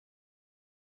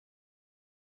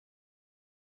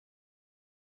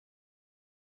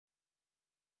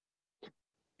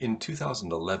In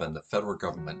 2011, the federal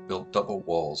government built double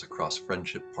walls across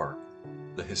Friendship Park,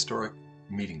 the historic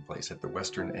meeting place at the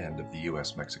western end of the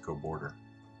US-Mexico border.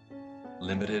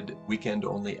 Limited,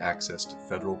 weekend-only access to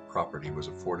federal property was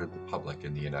afforded the public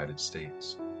in the United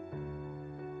States.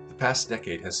 The past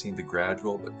decade has seen the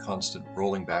gradual but constant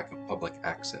rolling back of public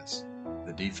access,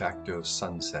 the de facto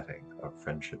sunsetting of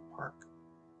Friendship Park.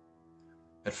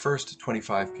 At first,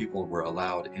 25 people were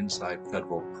allowed inside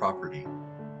federal property.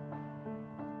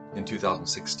 In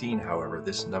 2016, however,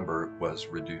 this number was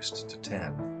reduced to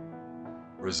 10,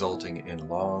 resulting in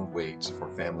long waits for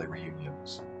family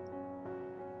reunions.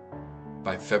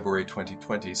 By February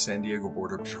 2020, San Diego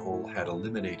Border Patrol had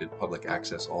eliminated public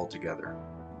access altogether,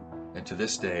 and to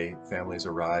this day, families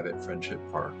arrive at Friendship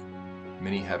Park,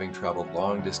 many having traveled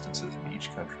long distances in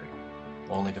each country,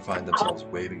 only to find themselves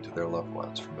waving to their loved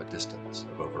ones from a distance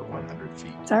of over 100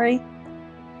 feet. Sorry.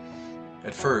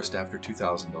 At first, after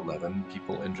 2011,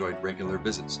 people enjoyed regular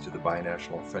visits to the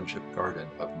binational Friendship Garden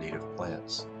of native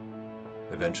plants.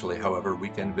 Eventually, however,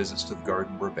 weekend visits to the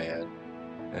garden were banned,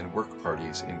 and work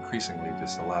parties increasingly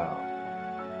disallowed.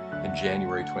 In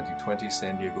January 2020,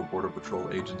 San Diego Border Patrol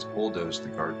agents bulldozed the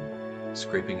garden,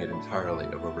 scraping it entirely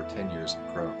of over 10 years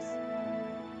of growth.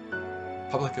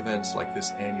 Public events like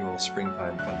this annual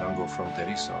springtime Fandango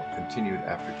Fronterizo continued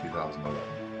after 2011.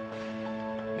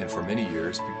 And for many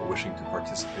years, people wishing to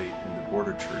participate in the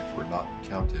border church were not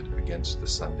counted against the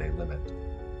Sunday limit.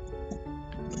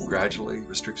 Gradually,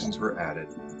 restrictions were added,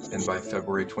 and by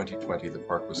February 2020, the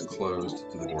park was closed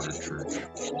to the border church,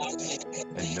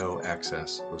 and no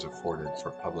access was afforded for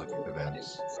public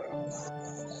events.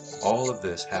 All of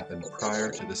this happened prior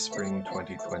to the spring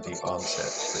 2020 onset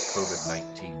of the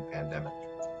COVID-19 pandemic.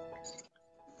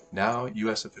 Now,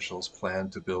 U.S. officials plan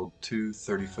to build two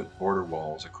 30-foot border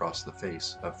walls across the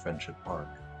face of Friendship Park.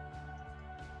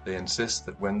 They insist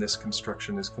that when this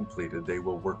construction is completed, they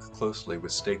will work closely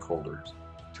with stakeholders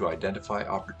to identify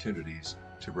opportunities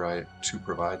to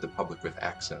provide the public with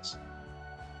access.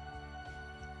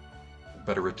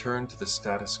 But a return to the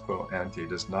status quo ante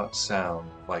does not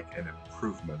sound like an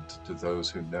improvement to those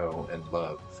who know and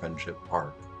love Friendship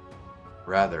Park.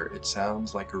 Rather, it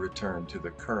sounds like a return to the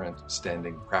current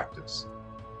standing practice,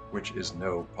 which is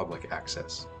no public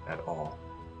access at all.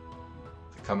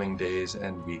 The coming days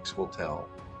and weeks will tell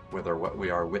whether what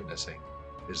we are witnessing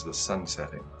is the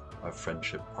sunsetting of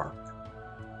Friendship Park.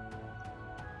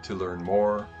 To learn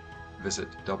more, visit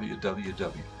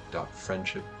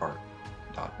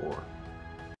www.friendshippark.org.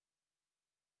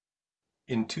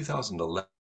 In 2011,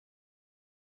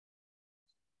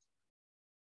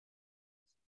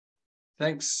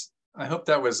 Thanks. I hope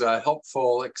that was a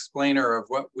helpful explainer of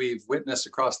what we've witnessed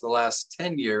across the last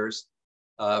 10 years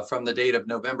from the date of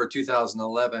November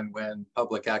 2011 when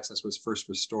public access was first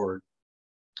restored.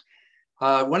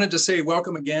 I wanted to say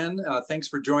welcome again. Thanks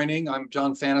for joining. I'm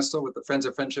John Fanistel with the Friends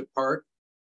of Friendship Park.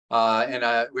 And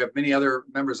we have many other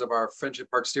members of our Friendship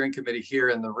Park Steering Committee here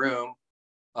in the room.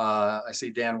 I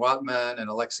see Dan Watman and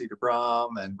Alexi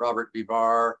DeBrom and Robert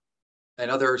Vivar and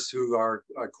others who are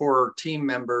core team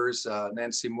members.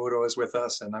 Nancy Muro is with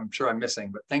us, and I'm sure I'm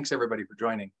missing, but thanks everybody for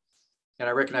joining. And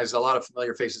I recognize a lot of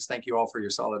familiar faces. Thank you all for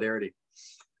your solidarity.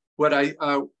 What I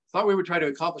thought we would try to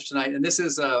accomplish tonight, and this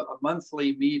is a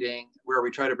monthly meeting where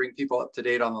we try to bring people up to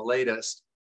date on the latest.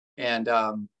 And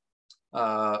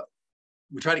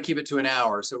we try to keep it to an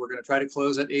hour. So we're gonna try to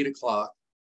close at 8 o'clock.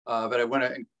 But I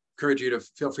wanna encourage you to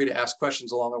feel free to ask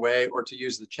questions along the way or to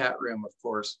use the chat room, of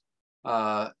course.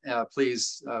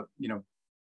 Please,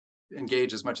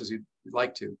 engage as much as you'd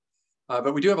like to.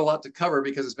 But we do have a lot to cover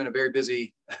because it's been a very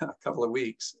busy couple of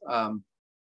weeks.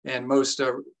 And most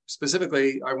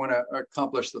specifically, I want to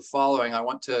accomplish the following. I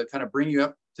want to kind of bring you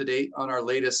up to date on our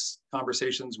latest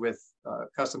conversations with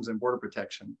Customs and Border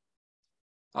Protection.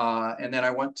 And then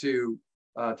I want to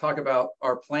talk about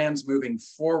our plans moving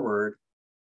forward,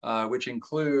 which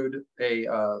include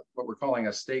what we're calling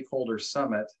a stakeholder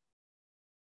summit,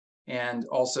 and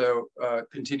also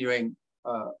continuing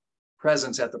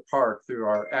presence at the park through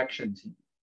our action team.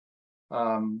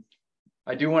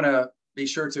 I do want to be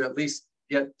sure to at least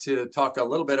get to talk a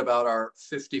little bit about our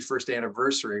 51st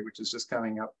anniversary, which is just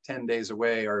coming up 10 days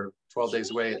away or 12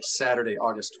 days away. It's Saturday,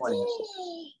 August 20th.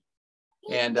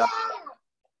 And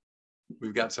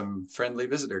we've got some friendly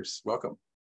visitors. Welcome.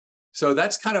 So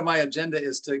that's kind of my agenda,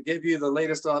 is to give you the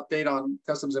latest update on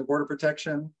Customs and Border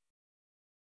Protection,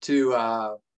 to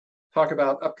talk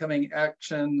about upcoming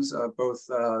actions, both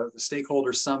the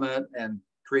Stakeholder Summit and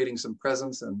creating some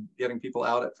presence and getting people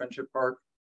out at Friendship Park,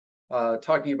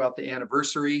 talking about the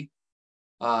anniversary,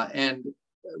 and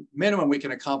minimum we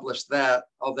can accomplish that.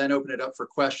 I'll then open it up for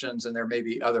questions, and there may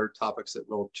be other topics that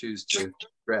we'll choose to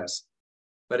address.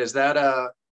 But is that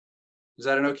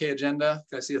an okay agenda?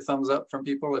 Can I see a thumbs up from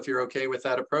people if you're okay with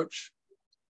that approach?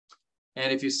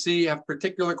 And if you have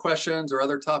particular questions or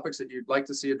other topics that you'd like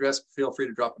to see addressed, feel free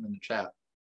to drop them in the chat.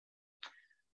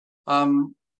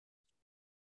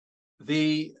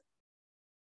 The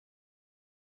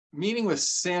meeting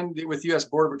with U.S.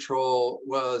 Border Patrol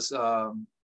was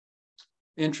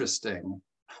interesting.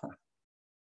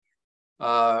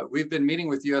 We've been meeting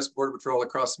with U.S. Border Patrol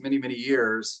across many, many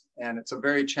years, and it's a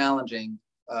very challenging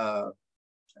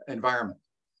environment.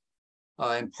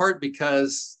 In part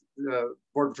because the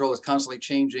Border Patrol is constantly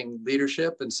changing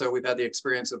leadership, and so we've had the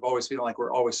experience of always feeling like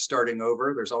we're always starting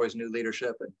over. There's always new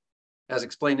leadership, and as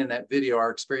explained in that video, our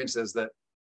experience is that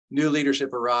new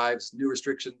leadership arrives,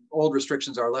 old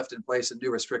restrictions are left in place, and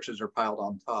new restrictions are piled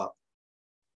on top.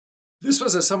 This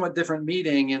was a somewhat different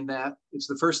meeting in that it's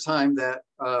the first time that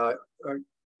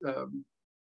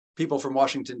people from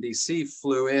Washington, D.C.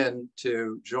 flew in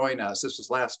to join us. This was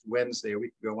last Wednesday, a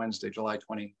week ago Wednesday, July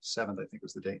 27th, I think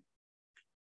was the date.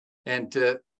 And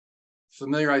to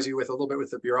familiarize you with a little bit with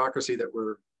the bureaucracy that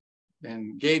we're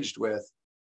engaged with,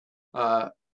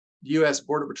 U.S.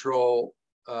 Border Patrol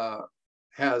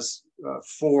has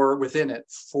within it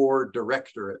four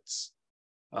directorates: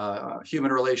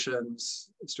 human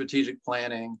relations, strategic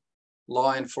planning,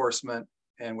 law enforcement,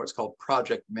 and what's called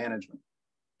project management.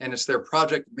 And it's their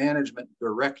project management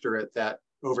directorate that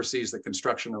oversees the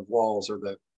construction of walls or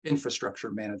the infrastructure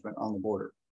management on the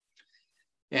border.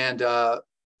 And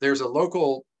there's a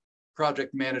local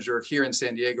project manager here in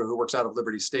San Diego who works out of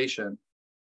Liberty Station.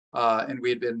 And we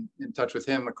had been in touch with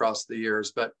him across the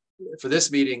years. But for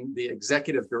this meeting, the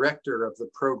executive director of the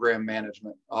program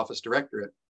management office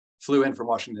directorate flew in from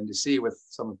Washington, D.C. with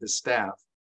some of his staff.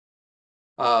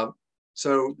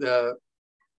 So the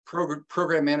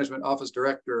program management office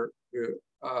director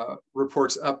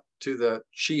reports up to the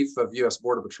chief of U.S.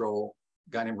 Border Patrol,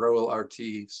 a guy named Raul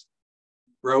Ortiz.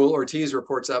 Raul Ortiz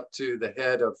reports up to the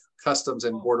head of Customs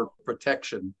and Border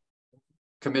Protection,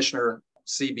 Commissioner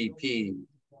CBP,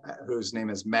 whose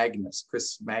name is Magnus,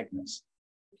 Chris Magnus.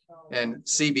 And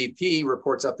CBP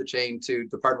reports up the chain to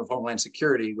Department of Homeland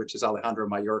Security, which is Alejandro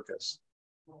Mayorkas.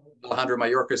 Alejandro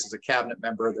Mayorkas is a cabinet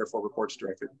member, therefore reports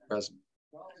directly to the president.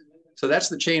 So that's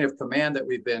the chain of command that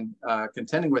we've been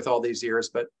contending with all these years,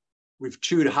 but we've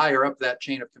chewed higher up that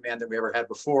chain of command than we ever had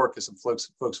before because some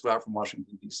folks flew out from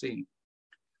Washington, D.C.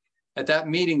 At that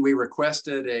meeting, we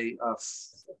requested a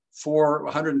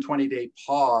 120-day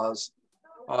pause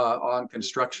on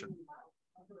construction.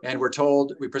 And we're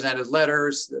told, we presented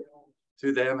letters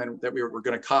to them and that we were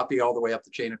going to copy all the way up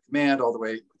the chain of command, all the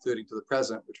way including to the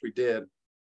president, which we did.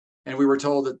 And we were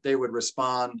told that they would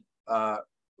respond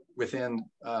within,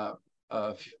 by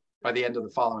the end of the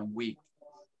following week.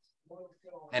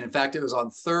 And in fact, it was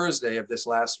on Thursday of this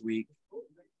last week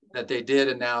that they did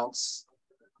announce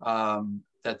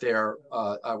that they're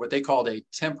what they called a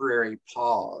temporary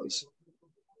pause.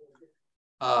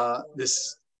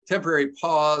 This temporary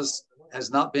pause has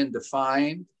not been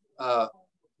defined,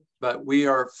 but we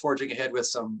are forging ahead with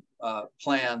some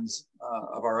plans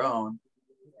of our own.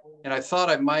 And I thought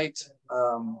I'd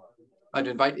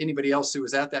invite anybody else who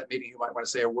was at that meeting who might want to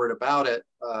say a word about it.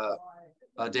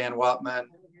 Dan Wapman,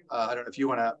 I don't know if you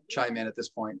want to chime in at this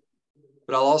point,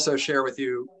 but I'll also share with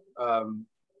you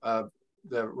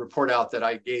the report out that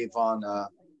I gave on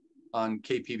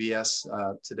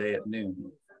KPBS today at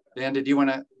noon. Dan, did you want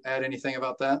to add anything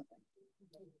about that?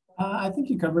 I think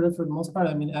you covered it for the most part.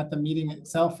 I mean, at the meeting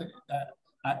itself,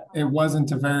 it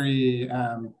wasn't a very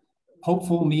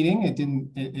hopeful meeting.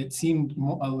 It seemed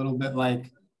a little bit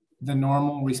like the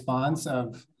normal response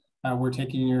of we're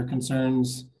taking your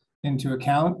concerns into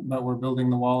account, but we're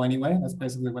building the wall anyway. That's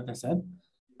basically what they said.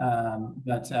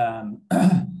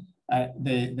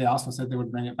 They also said they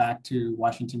would bring it back to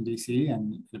Washington, D.C.,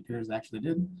 and it appears they actually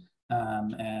did.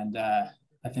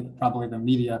 I think probably the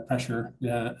media pressure,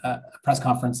 press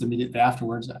conference immediately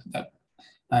afterwards, that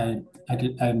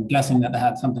I'm guessing that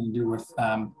had something to do with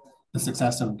the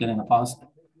success of getting a pause.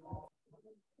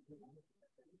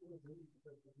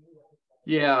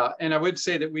 Yeah, and I would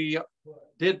say that we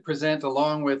did present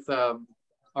along with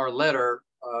our letter,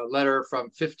 a letter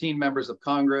from 15 members of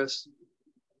Congress,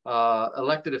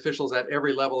 elected officials at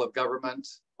every level of government,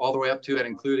 all the way up to and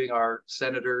including our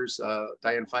senators,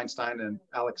 Dianne Feinstein and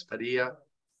Alex Padilla.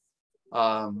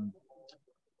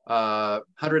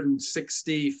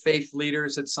 160 faith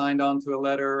leaders had signed on to a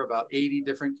letter, about 80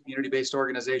 different community-based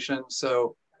organizations.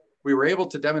 So we were able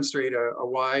to demonstrate a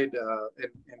wide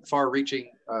and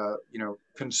far-reaching,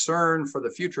 concern for the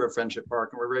future of Friendship Park,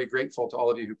 and we're very grateful to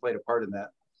all of you who played a part in that.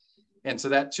 And so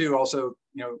that too, also,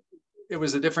 it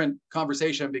was a different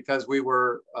conversation because we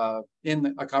were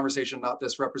in a conversation not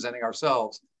just representing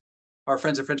ourselves. Our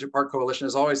Friends of Friendship Park Coalition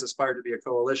has always aspired to be a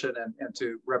coalition and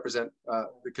to represent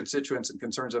the constituents and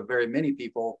concerns of very many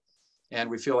people. And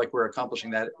we feel like we're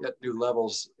accomplishing that at new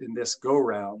levels in this go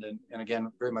round. And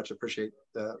again, very much appreciate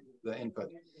the input.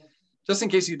 Just in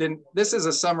case you didn't, this is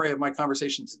a summary of my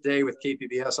conversation today with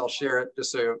KPBS. I'll share it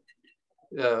just so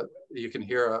you can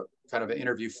hear a kind of an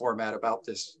interview format about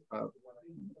this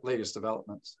latest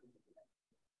developments.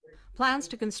 Plans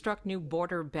to construct new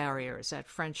border barriers at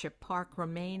Friendship Park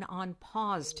remain on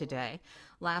pause today.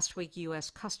 Last week, U.S.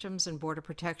 Customs and Border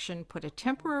Protection put a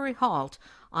temporary halt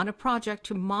on a project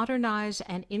to modernize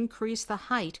and increase the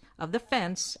height of the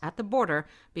fence at the border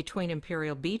between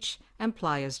Imperial Beach and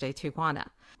Playas de Tijuana.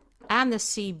 And the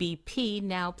CBP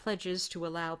now pledges to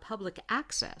allow public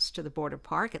access to the border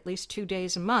park at least 2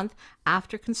 days a month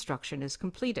after construction is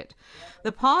completed.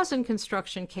 The pause in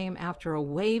construction came after a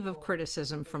wave of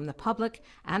criticism from the public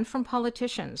and from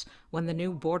politicians when the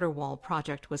new border wall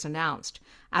project was announced.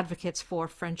 Advocates for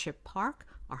Friendship Park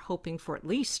are hoping for at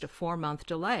least a 4-month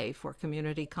delay for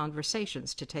community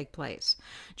conversations to take place.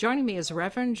 Joining me is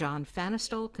Reverend John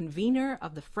Pfannestel, convener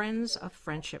of the Friends of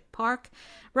Friendship Park.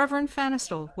 Reverend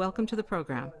Pfannestel, welcome to the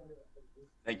program.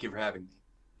 Thank you for having me.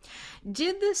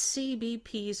 Did the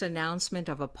CBP's announcement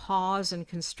of a pause in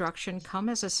construction come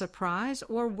as a surprise,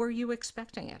 or were you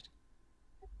expecting it?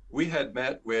 We had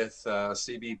met with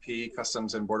CBP,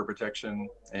 Customs and Border Protection,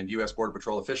 and U.S. Border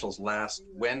Patrol officials last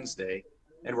Wednesday,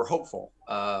 and we're hopeful.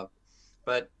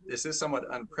 But this is somewhat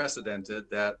unprecedented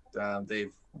that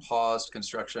they've paused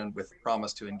construction with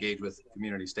promise to engage with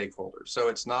community stakeholders. So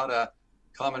it's not a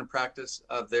common practice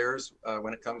of theirs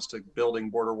when it comes to building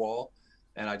border wall.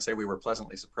 And I'd say we were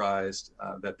pleasantly surprised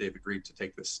that they've agreed to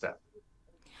take this step.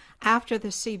 After the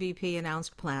CBP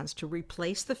announced plans to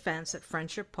replace the fence at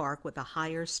Friendship Park with a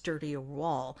higher, sturdier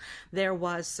wall, there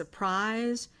was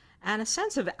surprise and a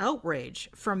sense of outrage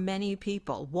from many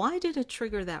people. Why did it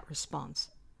trigger that response?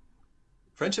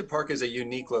 Friendship Park is a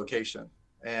unique location,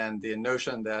 and the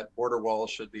notion that border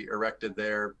walls should be erected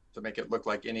there to make it look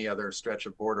like any other stretch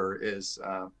of border is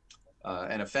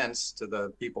an offense to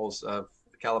the peoples of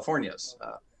the Californias.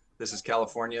 This is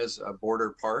California's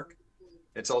border park.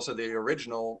 It's also the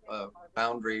original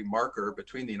boundary marker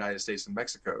between the United States and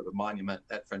Mexico. The monument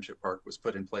at Friendship Park was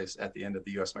put in place at the end of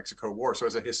the U.S.-Mexico War. So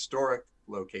it's a historic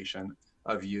location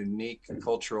of unique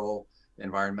cultural,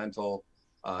 environmental,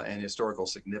 and historical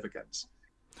significance.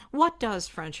 What does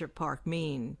Friendship Park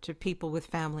mean to people with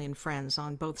family and friends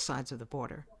on both sides of the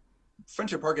border?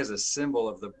 Friendship Park is a symbol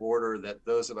of the border that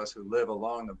those of us who live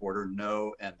along the border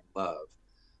know and love.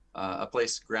 A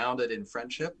place grounded in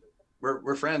friendship.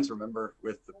 We're friends, remember,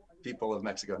 with the people of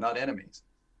Mexico, not enemies.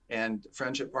 And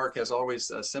Friendship Park has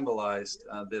always symbolized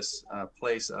this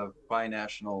place of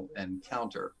binational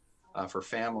encounter for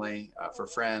family, for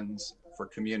friends, for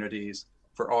communities,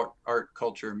 for art,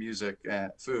 culture, music,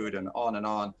 food, and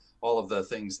on, all of the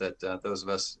things that those of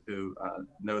us who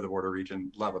know the border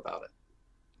region love about it.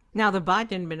 Now, the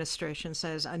Biden administration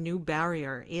says a new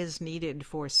barrier is needed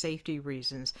for safety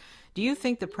reasons. Do you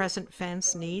think the present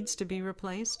fence needs to be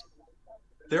replaced?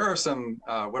 There are some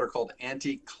what are called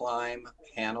anti-climb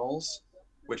panels,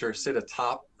 which sit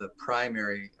atop the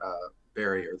primary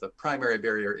barrier. The primary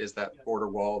barrier is that border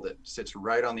wall that sits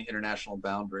right on the international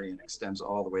boundary and extends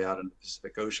all the way out into the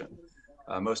Pacific Ocean.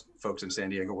 Most folks in San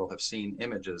Diego will have seen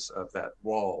images of that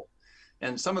wall.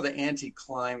 And some of the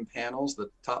anti-climb panels, the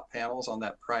top panels on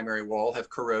that primary wall, have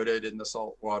corroded in the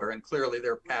salt water, and clearly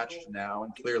they're patched now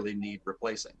and clearly need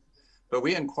replacing. But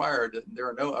we inquired, there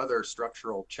are no other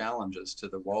structural challenges to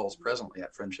the walls presently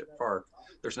at Friendship Park.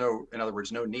 There's no, in other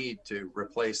words, no need to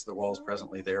replace the walls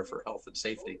presently there for health and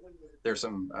safety. There's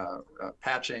some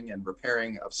patching and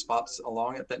repairing of spots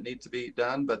along it that need to be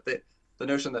done, but the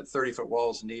notion that 30-foot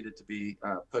walls needed to be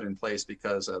put in place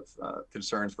because of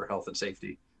concerns for health and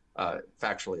safety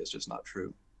factually is just not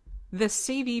true. The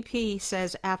CBP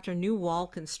says after new wall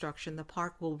construction, the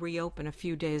park will reopen a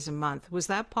few days a month. Was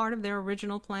that part of their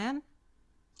original plan?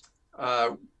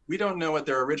 We don't know what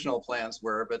their original plans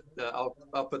were, but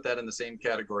I'll put that in the same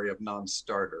category of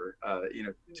non-starter.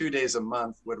 2 days a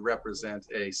month would represent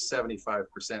a 75%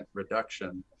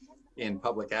 reduction in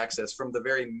public access from the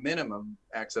very minimum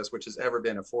access which has ever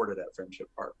been afforded at Friendship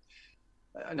Park.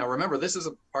 Now remember, this is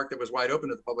a park that was wide open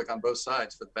to the public on both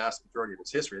sides for the vast majority of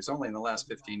its history. It's only in the last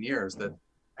 15 years that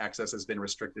access has been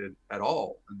restricted at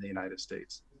all in the United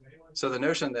States. So the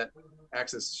notion that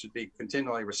access should be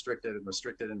continually restricted and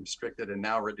restricted and restricted, and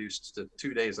now reduced to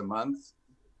 2 days a month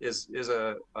is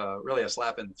really a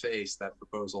slap in the face, that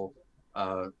proposal,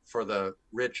 for the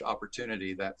rich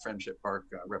opportunity that Friendship Park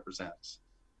represents.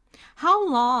 How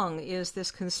long is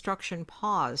this construction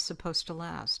pause supposed to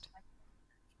last?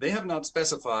 They have not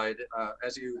specified,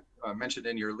 as you mentioned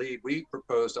in your lead, we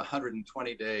proposed a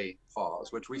 120-day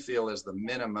pause, which we feel is the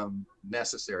minimum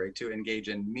necessary to engage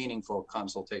in meaningful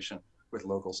consultation with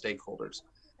local stakeholders.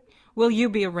 Will you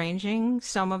be arranging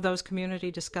some of those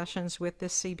community discussions with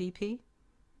this CBP?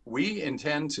 We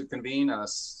intend to convene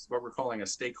what we're calling a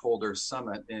stakeholder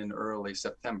summit in early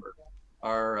September.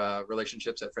 Our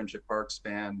relationships at Friendship Park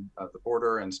span the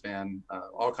border and span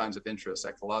all kinds of interests: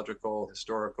 ecological,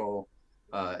 historical,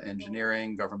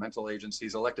 engineering, governmental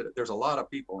agencies, elected. There's a lot of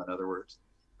people, in other words,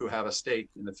 who have a stake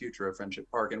in the future of Friendship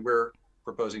Park, and we're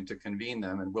proposing to convene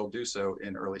them, and we'll do so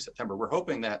in early September. We're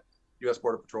hoping that U.S.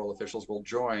 Border Patrol officials will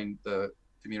join the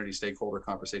community stakeholder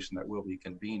conversation that we'll be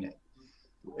convening.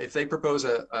 If they propose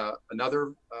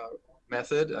another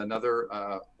method, another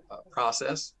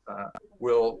process,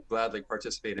 we'll gladly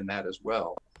participate in that as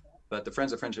well. But the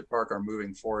Friends of Friendship Park are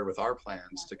moving forward with our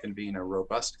plans to convene a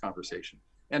robust conversation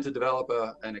and to develop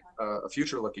a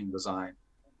future-looking design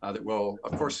that will,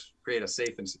 of course, create a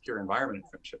safe and secure environment in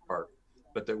Friendship Park,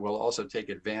 but that will also take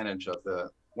advantage of the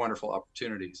wonderful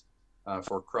opportunities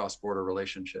for cross-border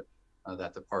relationship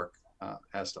that the park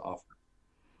has to offer.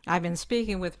 I've been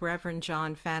speaking with Reverend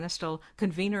John Pfannestel,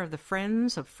 convener of the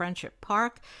Friends of Friendship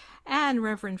Park. And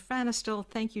Reverend Pfannestel,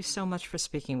 thank you so much for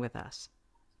speaking with us.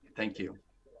 Thank you.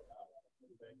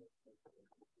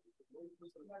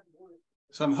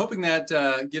 So I'm hoping that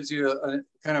gives you a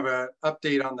kind of an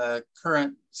update on the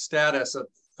current status of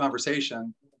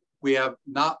conversation. They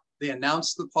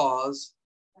announced the pause,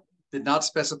 did not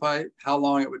specify how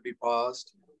long it would be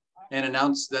paused, and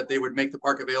announced that they would make the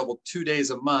park available 2 days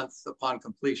a month upon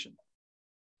completion.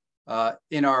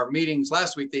 In our meetings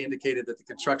last week, they indicated that the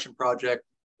construction project,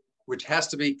 which has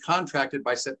to be contracted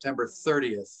by September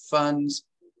 30th, funds,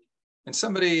 and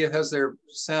somebody has their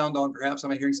sound on, perhaps.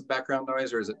 Am I hearing some background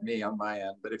noise, or is it me on my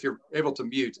end? But if you're able to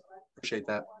mute, appreciate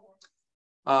that.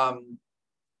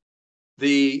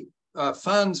 The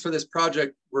funds for this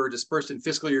project were dispersed in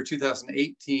fiscal year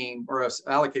 2018, or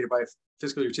allocated by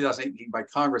fiscal year 2018 by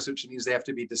Congress, which means they have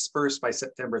to be dispersed by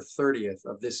September 30th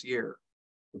of this year.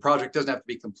 The project doesn't have to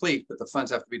be complete, but the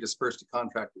funds have to be dispersed to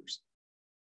contractors.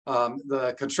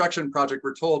 The construction project,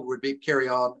 we're told, would carry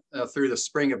on through the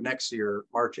spring of next year.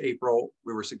 March, April,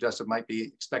 we were suggested might be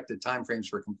expected timeframes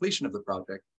for completion of the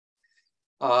project.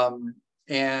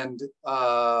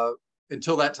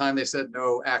 Until that time, they said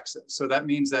no access. So that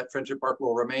means that Friendship Park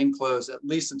will remain closed at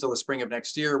least until the spring of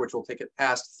next year, which will take it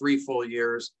past 3 full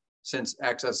years since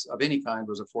access of any kind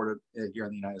was afforded here in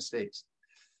the United States.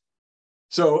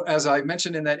 So as I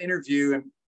mentioned in that interview, and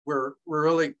we're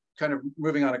really kind of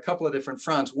moving on a couple of different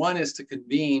fronts. One is to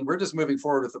convene. We're just moving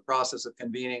forward with the process of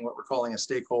convening what we're calling a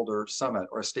stakeholder summit,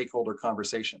 or a stakeholder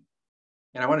conversation.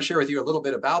 And I want to share with you a little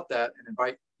bit about that and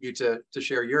invite you to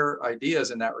share your ideas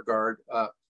in that regard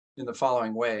in the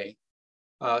following way.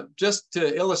 Just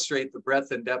to illustrate the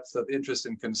breadth and depth of interest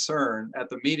and concern, at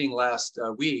the meeting last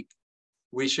week,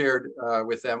 we shared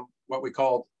with them what we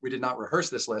called, we did not rehearse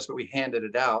this list, but we handed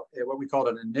it out, what we called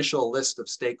an initial list of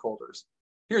stakeholders.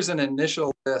 Here's an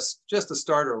initial list, just a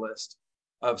starter list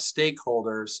of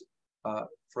stakeholders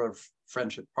for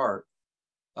Friendship Park.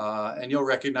 And you'll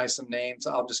recognize some names.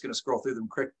 I'm just going to scroll through them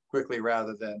quickly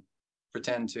rather than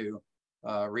pretend to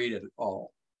read it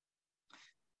all.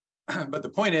 But the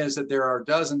point is that there are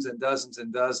dozens and dozens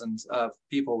and dozens of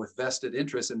people with vested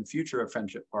interests in the future of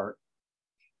Friendship Park.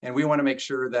 And we want to make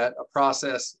sure that a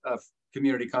process of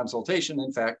community consultation,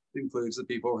 in fact, includes the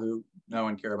people who know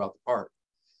and care about the park.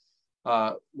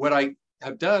 What I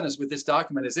have done is with this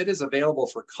document is it is available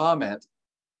for comment,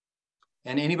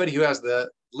 and anybody who has the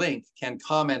link can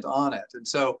comment on it. And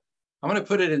so I'm going to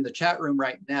put it in the chat room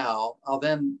right now. I'll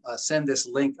then send this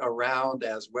link around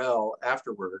as well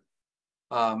afterward.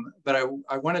 But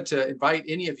I wanted to invite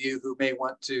any of you who may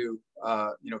want to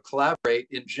collaborate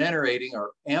in generating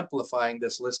or amplifying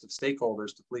this list of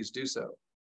stakeholders to please do so.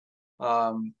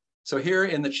 So here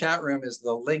in the chat room is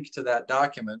the link to that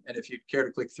document. And if you'd care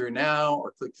to click through now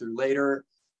or click through later,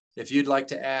 if you'd like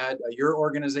to add your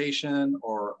organization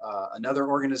or another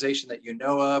organization that you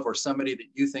know of, or somebody that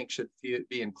you think should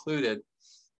be included,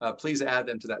 please add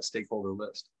them to that stakeholder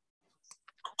list.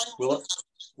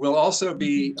 We'll also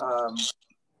be,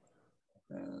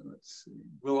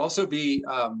 we'll also be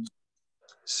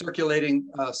circulating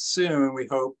soon, we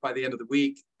hope by the end of the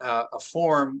week, a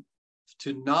form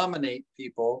to nominate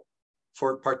people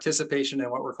for participation in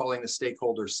what we're calling the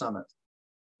Stakeholder Summit.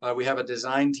 We have a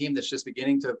design team that's just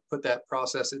beginning to put that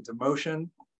process into motion.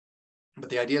 But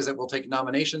the idea is that we'll take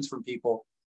nominations from people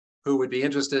who would be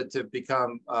interested to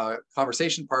become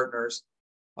conversation partners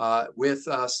with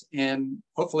us, and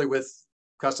hopefully with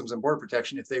Customs and Border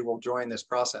Protection, if they will join this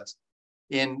process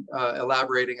in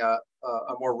elaborating a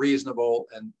more reasonable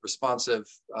and responsive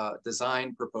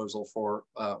design proposal for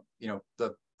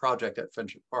the project at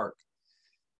Friendship Park.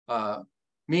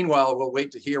 Meanwhile, we'll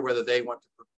wait to hear whether they want to,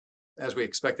 as we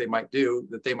expect they might do,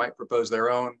 that they might propose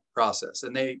their own process,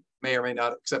 and they may or may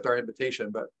not accept our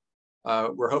invitation. But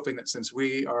we're hoping that since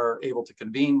we are able to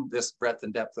convene this breadth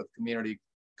and depth of community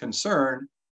concern,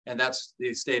 and that's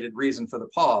the stated reason for the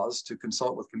pause, to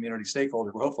consult with community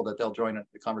stakeholders, we're hopeful that they'll join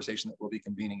the conversation that we'll be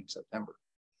convening in September.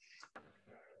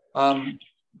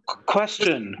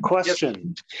 Question. Yes,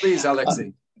 please,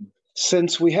 Alexi.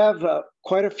 Since we have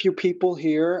quite a few people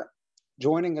here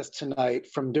joining us tonight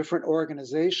from different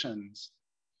organizations,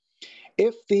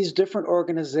 if these different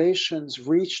organizations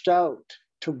reached out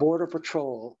to Border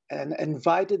Patrol and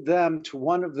invited them to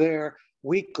one of their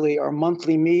weekly or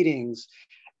monthly meetings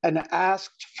and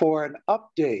asked for an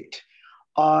update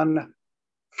on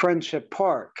Friendship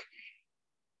Park,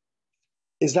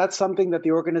 is that something that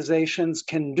the organizations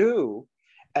can do?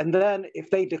 And then if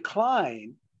they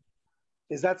decline,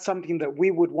 is that something that we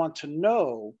would want to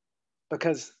know?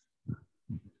 Because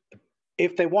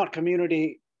if they want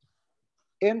community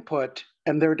input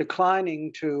and they're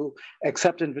declining to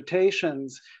accept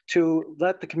invitations to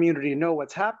let the community know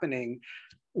what's happening,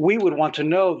 we would want to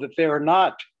know that they're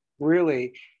not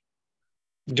really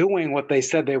doing what they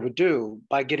said they would do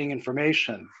by getting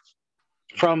information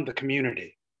from the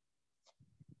community.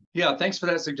 Yeah, thanks for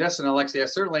that suggestion, Alexi. I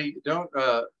certainly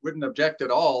wouldn't object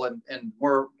at all, and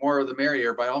more the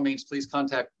merrier. By all means, please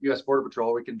contact U.S. Border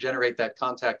Patrol. We can generate that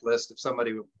contact list if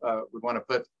somebody would want to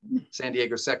put San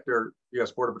Diego Sector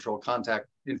U.S. Border Patrol contact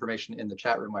information in the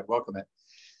chat room. I'd welcome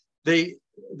it.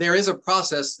 There is a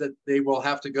process that they will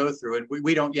have to go through, and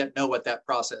we don't yet know what that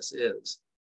process is.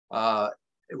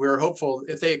 We're hopeful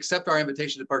if they accept our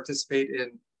invitation to participate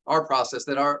in our process,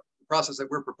 that our process that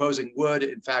we're proposing would,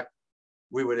 in fact,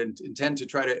 we would intend to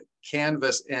try to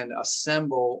canvass and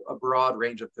assemble a broad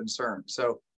range of concerns.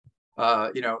 So,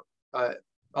 I'll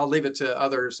leave it to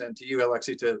others and to you,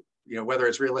 Alexi, to, whether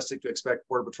it's realistic to expect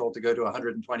Border Patrol to go to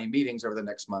 120 meetings over the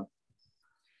next month.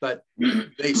 But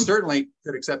they certainly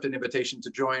could accept an invitation to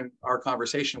join our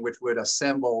conversation, which would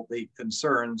assemble the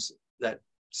concerns that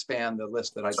span the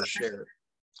list that I just shared.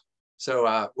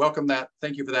 So welcome that.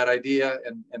 Thank you for that idea.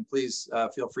 And please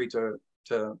feel free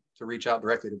to reach out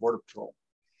directly to Border Patrol.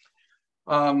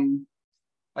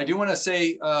 I do want to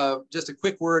say just a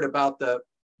quick word about the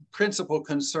principal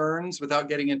concerns without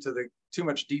getting into too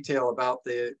much detail about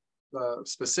the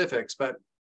specifics, but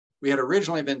we had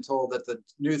originally been told that the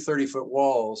new 30-foot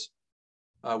walls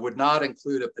would not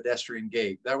include a pedestrian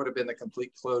gate. That would have been the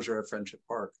complete closure of Friendship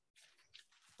Park.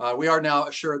 We are now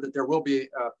assured that there will be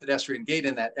a pedestrian gate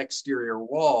in that exterior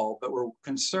wall, but we're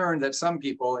concerned that some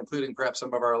people, including perhaps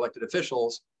some of our elected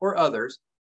officials or others,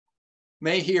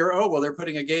 may hear, oh, well, they're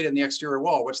putting a gate in the exterior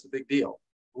wall. What's the big deal?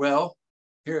 Well,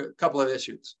 here are a couple of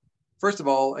issues. First of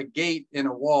all, a gate in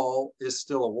a wall is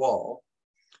still a wall.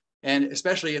 And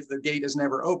especially if the gate is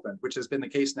never opened, which has been the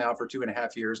case now for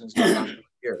 2.5 years and it's going on for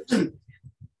years.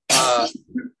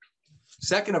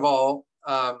 Second of all,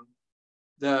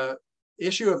 the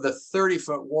issue of the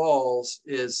 30-foot walls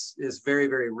is very,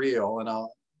 very real. And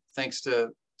thanks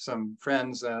to some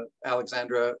friends,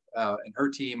 Alexandra and her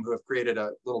team, who have created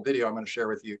a little video I'm going to share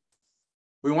with you.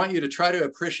 We want you to try to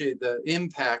appreciate the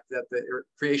impact that the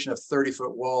creation of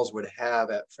 30-foot walls would have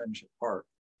at Friendship Park.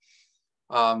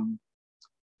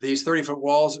 These 30-foot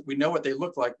walls, we know what they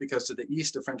look like because to the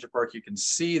east of Friendship Park, you can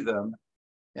see them.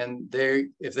 And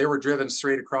if they were driven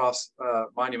straight across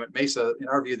Monument Mesa, in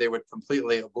our view, they would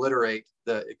completely obliterate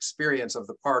the experience of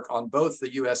the park on both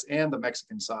the US and the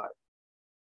Mexican side.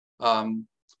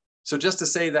 So just to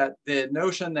say that the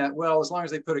notion that, well, as long as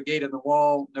they put a gate in the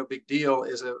wall, no big deal,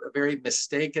 is a very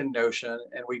mistaken notion.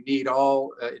 And we need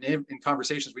in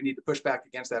conversations, we need to push back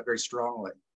against that very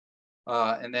strongly.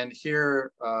 And then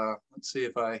here, let's see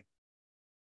if I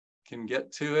can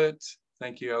get to it.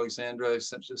 Thank you, Alexandra.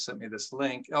 Just sent me this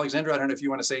link. Alexandra, I don't know if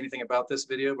you want to say anything about this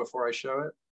video before I show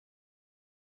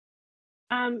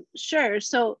it. Sure.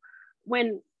 So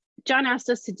when John asked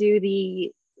us to do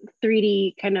the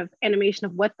 3D kind of animation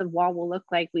of what the wall will look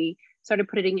like, we started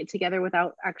putting it together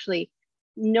without actually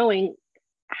knowing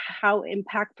how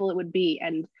impactful it would be.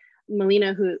 And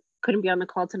Melina, who couldn't be on the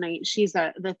call tonight, she's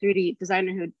the 3D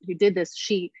designer who did this.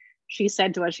 She she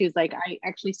said to us, she's like, I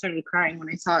actually started crying when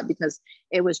I saw it because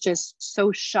it was just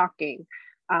so shocking,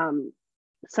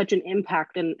 such an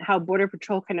impact, and how Border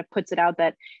Patrol kind of puts it out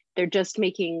that they're just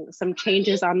making some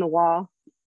changes on the wall.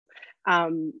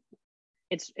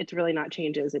 It's really not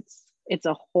changes. It's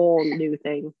a whole new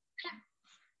thing.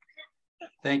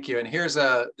 Thank you. And here's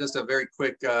just a very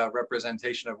quick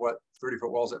representation of what 30-foot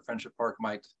walls at Friendship Park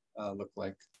might look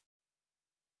like.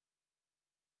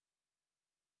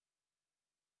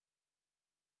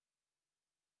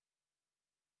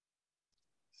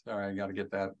 Sorry, I got to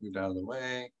get that moved out of the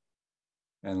way.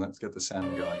 And let's get the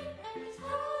sound going.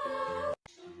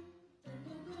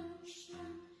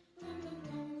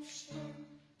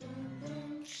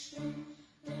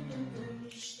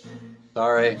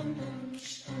 Sorry.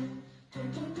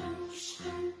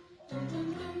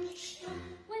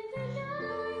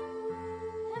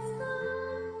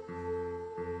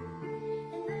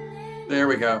 There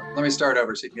we go. Let me start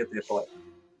over so you can get the effect.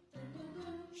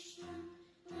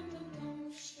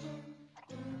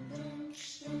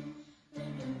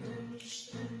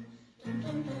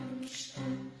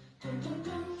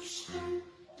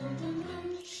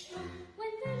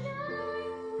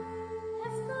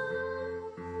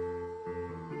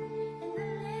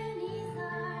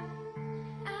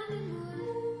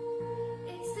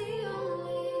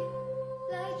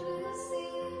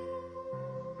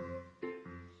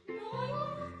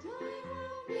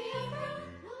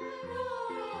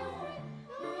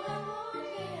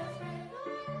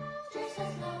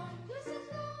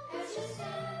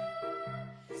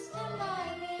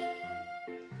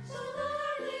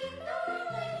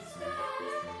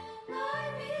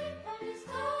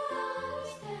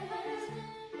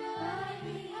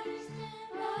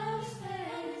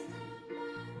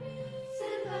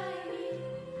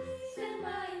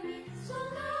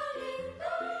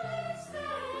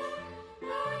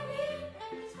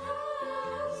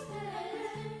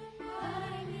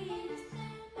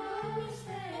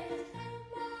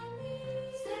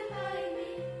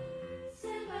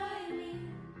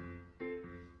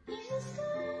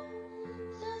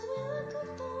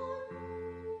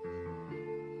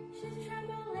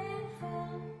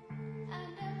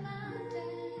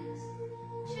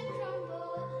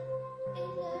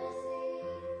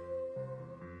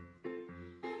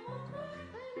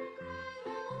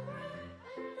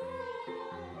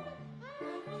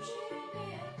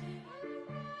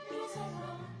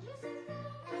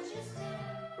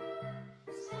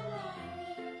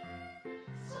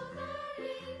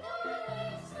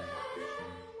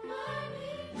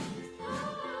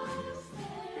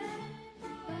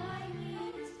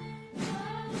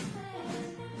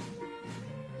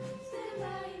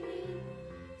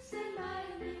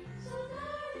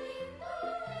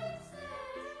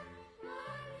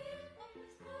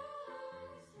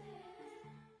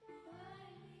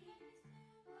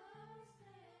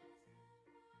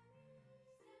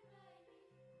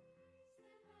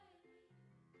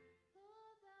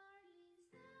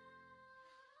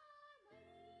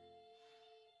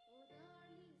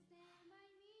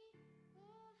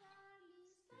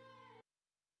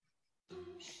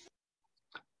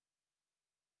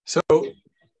 So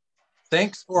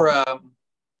thanks for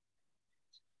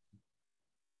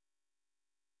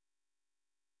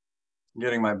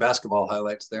getting my basketball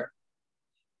highlights there.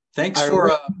 Thanks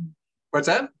for what's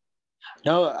that?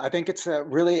 No, I think it's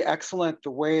really excellent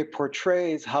the way it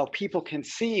portrays how people can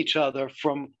see each other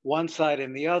from one side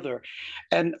and the other.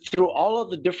 And through all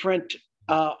of the different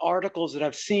articles that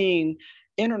I've seen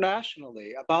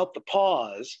internationally about the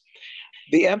pause,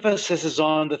 the emphasis is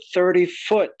on the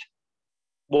 30-foot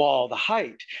wall, the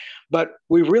height. But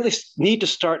we really need to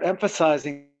start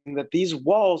emphasizing that these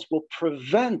walls will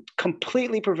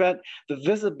completely prevent the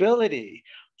visibility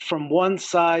from one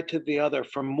side to the other,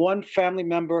 from one family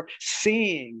member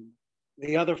seeing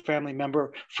the other family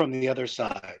member from the other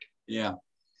side. Yeah.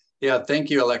 Thank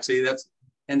you, Alexi. That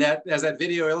as that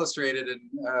video illustrated, and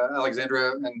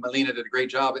Alexandra and Melina did a great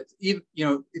job. Even,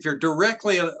 if you're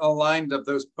directly aligned of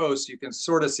those posts, you can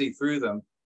sort of see through them.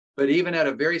 But even at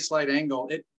a very slight angle,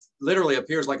 it literally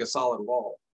appears like a solid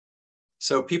wall.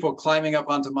 So people climbing up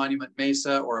onto Monument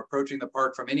Mesa or approaching the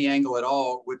park from any angle at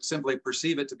all would simply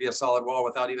perceive it to be a solid wall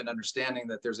without even understanding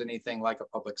that there's anything like a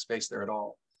public space there at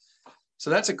all. So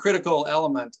that's a critical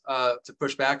element to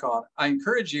push back on. I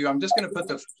encourage you, I'm just going to put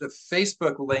the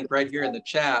Facebook link right here in the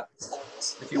chat.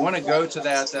 If you want to go to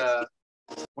that,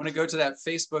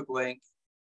 Facebook link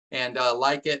and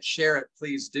like it, share it,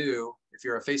 please do, if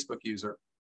you're a Facebook user.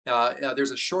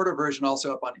 There's a shorter version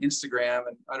also up on Instagram,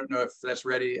 and I don't know if that's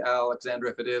ready,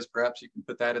 Alexandra. If it is, perhaps you can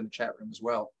put that in the chat room as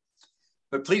well.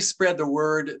 But please spread the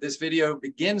word. This video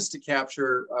begins to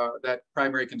capture that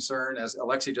primary concern, as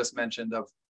Alexi just mentioned, of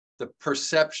the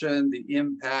perception, the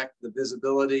impact, the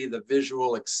visibility, the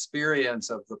visual experience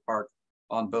of the park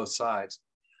on both sides.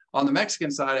 On the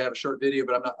Mexican side, I have a short video,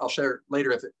 but I'll share it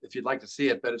later if you'd like to see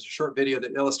it, but it's a short video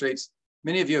that illustrates,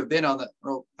 many of you have been on the,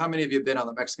 well, how many of you have been on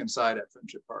the Mexican side at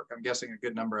Friendship Park? I'm guessing a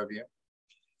good number of you.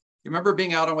 You remember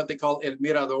being out on what they call El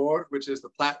Mirador, which is the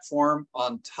platform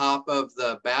on top of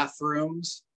the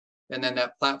bathrooms, and then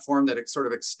that platform that it sort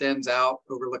of extends out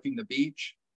overlooking the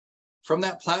beach. From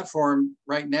that platform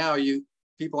right now,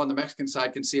 people on the Mexican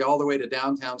side can see all the way to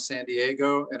downtown San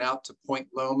Diego and out to Point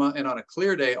Loma, and on a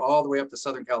clear day, all the way up the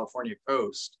Southern California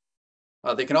coast.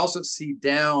 They can also see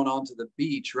down onto the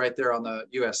beach right there on the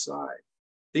US side.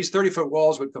 These 30-foot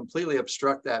walls would completely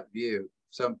obstruct that view.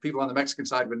 So people on the Mexican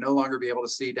side would no longer be able to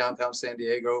see downtown San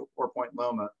Diego or Point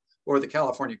Loma or the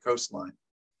California coastline.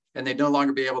 And they'd no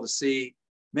longer be able to see,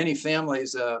 many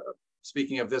families,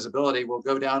 speaking of visibility, will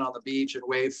go down on the beach and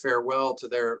wave farewell to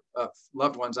their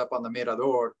loved ones up on the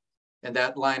Mirador. And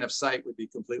that line of sight would be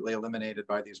completely eliminated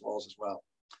by these walls as well.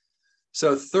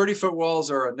 So 30-foot walls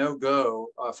are a no-go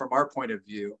from our point of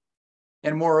view.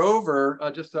 And moreover,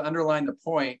 just to underline the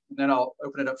point, and then I'll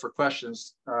open it up for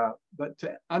questions, but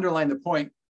to underline the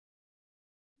point,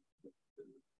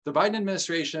 the Biden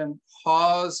administration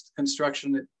paused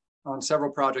construction on several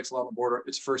projects along the border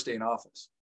its first day in office.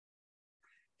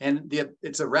 And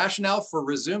it's a rationale for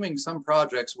resuming some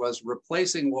projects was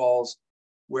replacing walls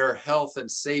where health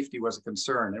and safety was a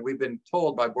concern. And we've been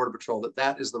told by Border Patrol that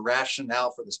that is the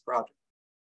rationale for this project.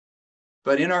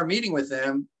 But in our meeting with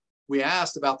them, we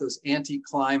asked about those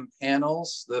anti-climb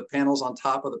panels, the panels on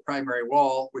top of the primary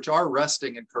wall, which are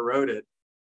rusting and corroded.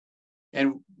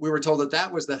 And we were told that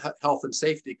that was the health and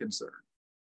safety concern.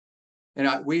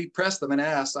 And we pressed them and I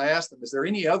asked them, is there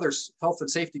any other health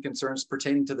and safety concerns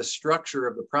pertaining to the structure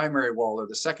of the primary wall or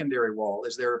the secondary wall?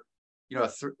 Is there,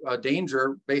 a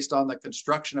danger based on the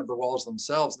construction of the walls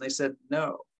themselves? And they said,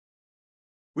 no.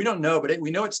 We don't know, but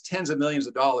we know it's tens of millions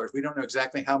of dollars. We don't know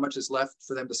exactly how much is left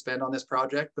for them to spend on this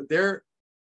project, but they're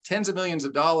tens of millions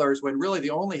of dollars when really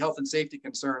the only health and safety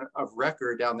concern of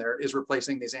record down there is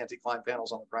replacing these anti-climb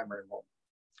panels on the primary wall.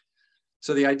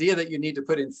 So the idea that you need to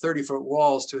put in 30-foot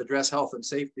walls to address health and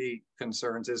safety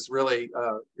concerns is really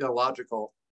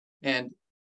illogical. And,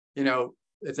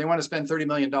 if they want to spend $30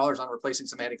 million on replacing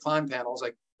some anti-climb panels,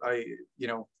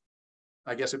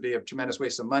 I guess it'd be a tremendous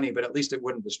waste of money, but at least it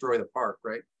wouldn't destroy the park,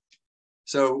 right?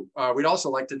 So we'd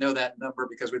also like to know that number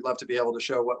because we'd love to be able to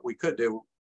show what we could do.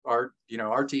 Our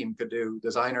team could do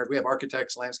designers. We have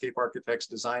architects, landscape architects,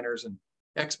 designers, and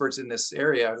experts in this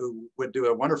area who would do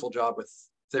a wonderful job if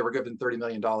they were given $30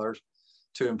 million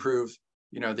to improve,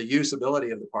 the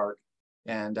usability of the park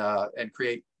and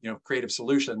create, creative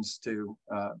solutions to,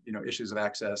 issues of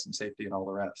access and safety and all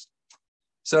the rest.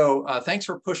 So thanks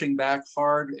for pushing back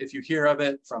hard. If you hear of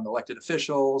it from elected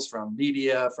officials, from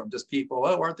media, from just people,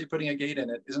 oh, aren't they putting a gate in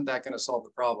it? Isn't that going to solve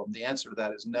the problem? The answer to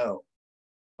that is no.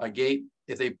 A gate,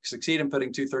 if they succeed in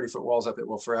putting 2 30-foot walls up, it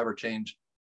will forever change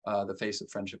the face of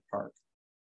Friendship Park.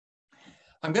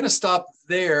 I'm going to stop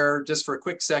there just for a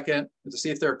quick second to see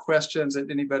if there are questions that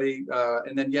anybody,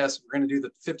 and then yes, we're going to do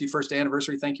the 51st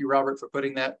anniversary. Thank you, Robert, for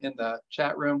putting that in the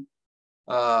chat room.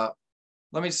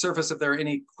 Let me surface if there are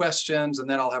any questions, and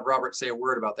then I'll have Robert say a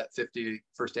word about that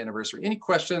 51st anniversary. Any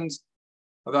questions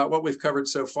about what we've covered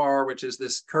so far, which is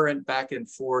this current back and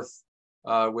forth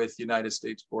with United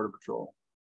States Border Patrol?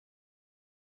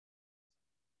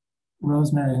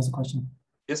 Rosemary has a question.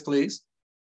 Yes, please.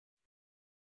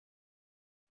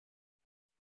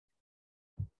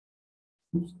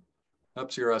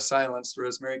 Oops, you're silenced,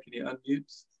 Rosemary. Can you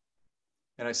unmute?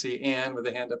 And I see Anne with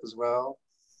a hand up as well.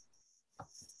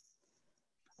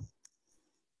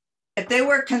 If they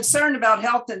were concerned about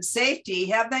health and safety,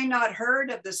 have they not heard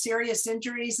of the serious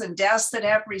injuries and deaths that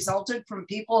have resulted from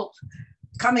people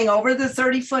coming over the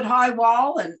 30-foot high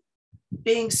wall and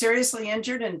being seriously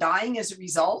injured and dying as a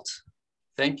result?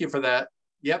 Thank you for that.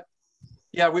 Yep.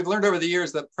 Yeah, we've learned over the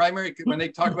years that when they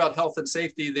talk about health and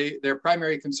safety, their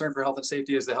primary concern for health and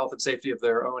safety is the health and safety of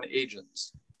their own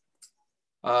agents.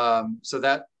 So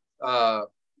that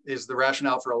is the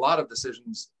rationale for a lot of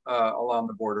decisions along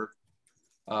the border.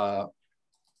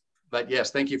 But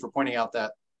yes, thank you for pointing out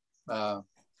that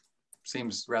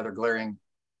seems rather glaring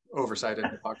oversight and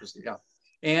hypocrisy. Yeah.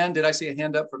 Anne, did I see a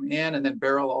hand up from Anne? And then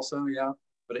Beryl also, yeah.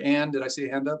 But Anne, did I see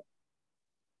a hand up?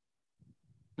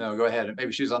 No, go ahead.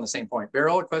 Maybe she was on the same point.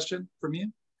 Beryl, a question from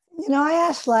you? I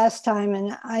asked last time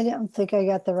and I don't think I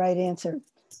got the right answer.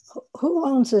 Who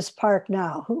owns this park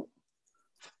now? Who?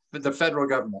 The federal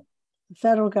government. The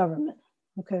federal government.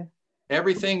 Okay.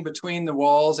 Everything between the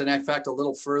walls, and in fact, a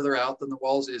little further out than the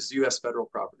walls, is U.S. federal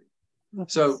property.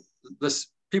 So this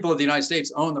people of the United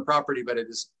States own the property, but it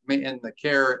is in the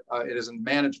care, it is in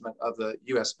management of the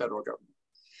U.S. federal government.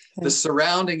 Okay. The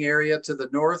surrounding area to the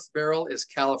north, Beryl, is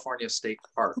California State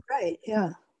Park. Right,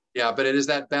 yeah. Yeah, but it is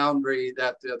that boundary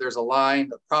that there's a line,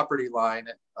 the property line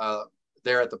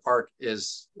there at the park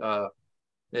is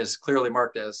clearly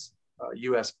marked as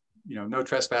U.S., no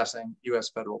trespassing, U.S.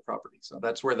 federal property. So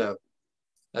that's where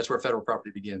federal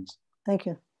property begins. Thank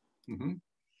you. Mm-hmm.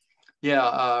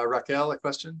 Yeah, Raquel, a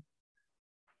question?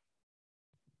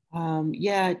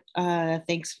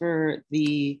 Thanks for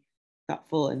the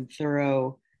thoughtful and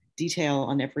thorough detail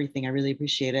on everything. I really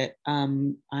appreciate it.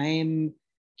 I'm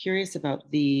curious about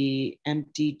the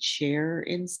empty chair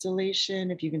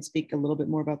installation, if you can speak a little bit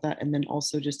more about that. And then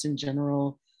also just in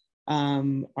general,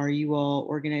 are you all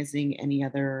organizing any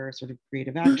other sort of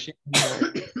creative action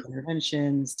or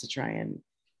interventions to try and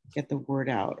get the word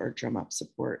out or drum up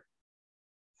support?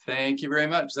 Thank you very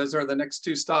much. Those are the next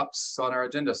two stops on our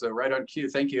agenda. So right on cue.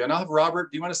 Thank you. And I'll have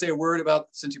Robert, do you want to say a word about,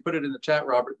 since you put it in the chat,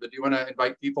 Robert, but do you want to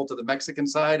invite people to the Mexican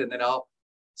side? And then I'll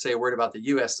say a word about the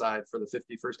US side for the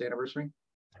 51st anniversary.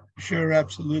 Sure,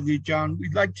 absolutely, John.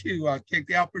 We'd like to take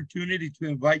the opportunity to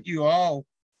invite you all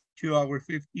to our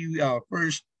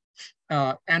 51st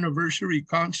anniversary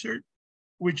concert,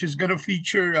 which is going to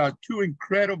feature two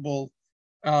incredible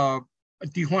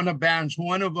Tijuana bands.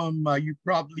 One of them you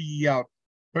probably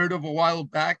heard of a while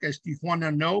back as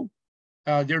Tijuana No.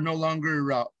 They're no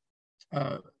longer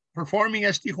performing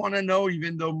as Tijuana No,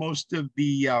 even though most of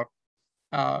the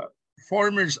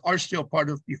performers are still part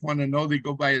of Tijuana No. They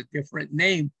go by a different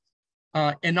name.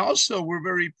 And also, we're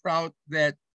very proud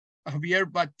that Javier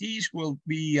Batiz will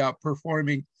be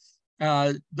performing.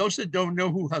 Those that don't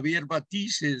know who Javier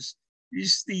Batiz is,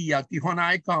 he's the Tijuana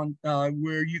icon,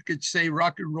 where you could say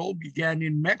rock and roll began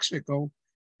in Mexico,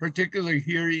 particularly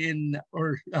here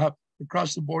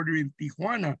across the border in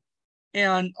Tijuana.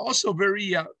 And also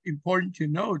very important to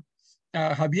note,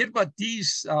 Javier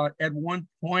Batiz at one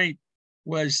point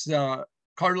was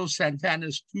Carlos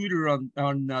Santana's tutor on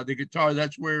the guitar.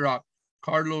 That's where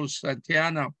Carlos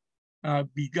Santana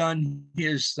begun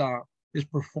his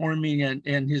performing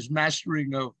and his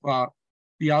mastering of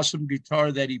the awesome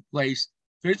guitar that he plays.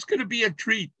 So it's going to be a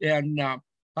treat. And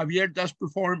Javier does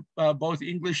perform both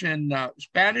English and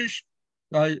Spanish.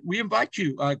 We invite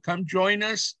you, come join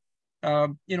us.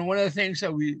 One of the things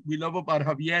that we love about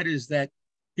Javier is that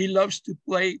he loves to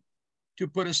play to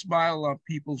put a smile on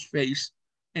people's face.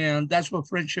 And that's what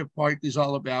Friendship Park is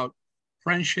all about.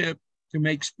 Friendship to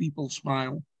make people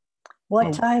smile.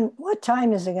 What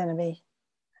time is it going to be?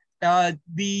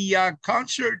 The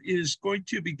concert is going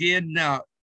to begin now.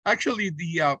 Actually,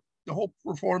 the whole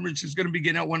performance is going to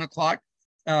begin at 1 o'clock.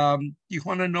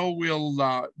 Tijuana No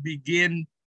will begin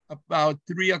about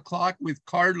 3 o'clock with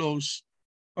Carlos,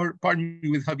 with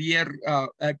Javier.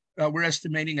 We're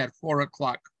estimating at 4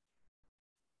 o'clock.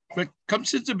 But come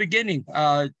since the beginning.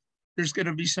 There's going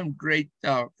to be some great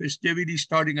festivities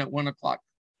starting at 1 o'clock.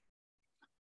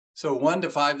 So 1 to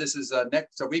 5, this is a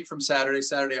week from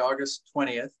Saturday, August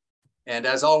 20th. And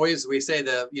as always, we say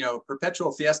the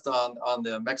perpetual fiesta on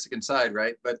the Mexican side,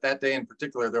 right? But that day in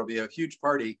particular, there'll be a huge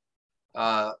party.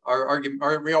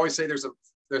 We always say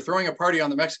they're throwing a party on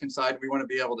the Mexican side. We want to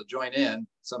be able to join in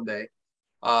someday.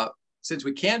 Since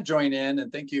we can't join in,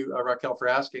 and thank you, Raquel, for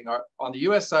asking, on the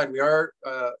US side, we are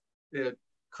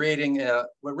creating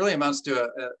what really amounts to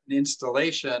an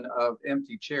installation of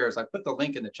empty chairs. I put the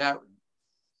link in the chat room.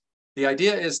 The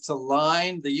idea is to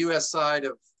line the US side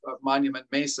of Monument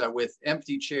Mesa with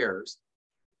empty chairs.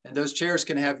 And those chairs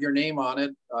can have your name on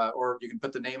it, or you can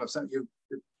put the name of something.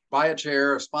 You buy a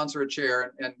chair or sponsor a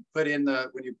chair and put in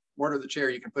when you order the chair,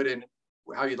 you can put in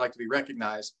how you'd like to be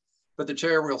recognized. But the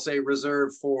chair will say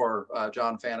reserved for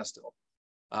John Pfanstiel.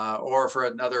 Or for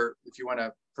another, if you want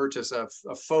to purchase a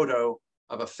photo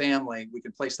of a family, we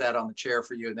can place that on the chair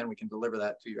for you, and then we can deliver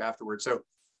that to you afterwards. So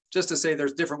just to say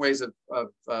there's different ways of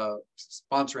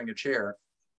sponsoring a chair.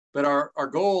 But our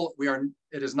goal,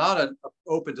 it is not an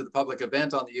open to the public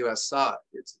event on the US side.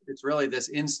 It's really this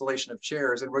installation of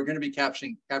chairs, and we're going to be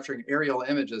capturing aerial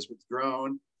images with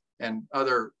drone and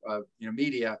other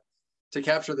media to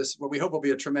capture this, what we hope will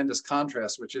be a tremendous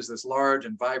contrast, which is this large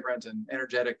and vibrant and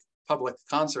energetic public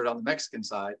concert on the Mexican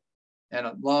side, and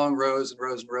long rows and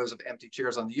rows and rows of empty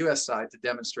chairs on the US side to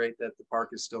demonstrate that the park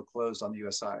is still closed on the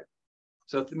US side.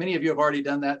 So many of you have already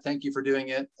done that. Thank you for doing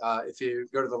it. If you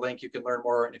go to the link, you can learn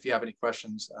more. And if you have any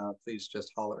questions, please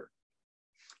just holler.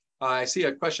 I see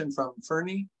a question from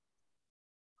Fernie.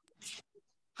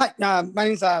 Hi, my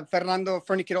name is Fernando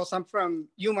Ferniquiros. I'm from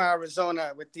Yuma,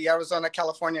 Arizona, with the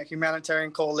Arizona-California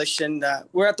Humanitarian Coalition.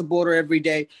 We're at the border every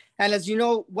day. And as you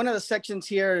know, one of the sections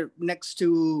here next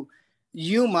to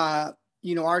Yuma,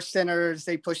 you know, our senators,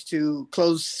 they pushed to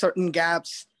close certain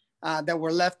gaps that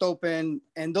were left open.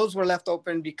 And those were left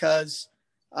open because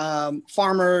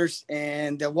farmers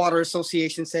and the Water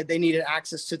Association said they needed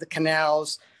access to the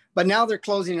canals, but now they're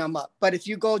closing them up. But if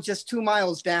you go just 2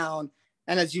 miles down,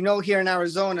 and as you know, here in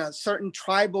Arizona, certain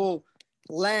tribal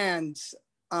lands,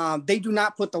 they do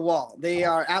not put the wall. They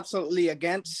are absolutely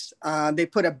against, they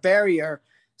put a barrier.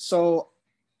 So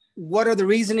what are the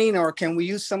reasoning, or can we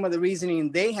use some of the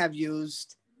reasoning they have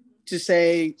used to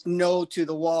say no to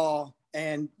the wall?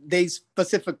 And they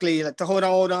specifically, like Tohono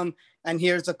O'odham, and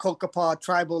here's a Kokopah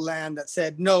tribal land that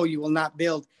said, no, you will not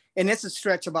build. And it's a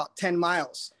stretch about 10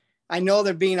 miles. I know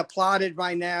they're being applauded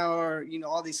right now, or, you know,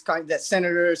 all these kinds that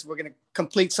senators, we're going to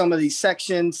complete some of these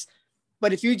sections.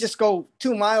 But if you just go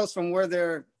 2 miles from where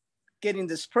they're getting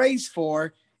this praise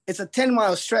for, it's a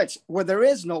 10-mile stretch where there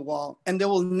is no wall, and there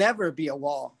will never be a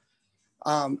wall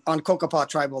on Kokopah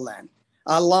tribal land,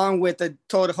 along with the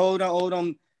Tohono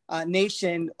O'odham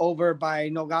nation over by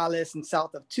Nogales and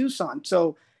south of Tucson.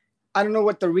 So I don't know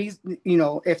what the reason, you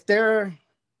know, if they're,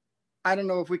 I don't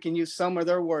know if we can use some of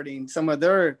their wording, some of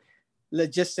their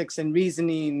logistics and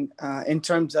reasoning in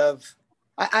terms of,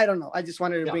 I don't know. I just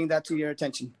wanted to bring that to your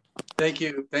attention. Thank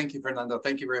you, Fernando.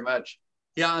 Thank you very much.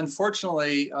 Yeah,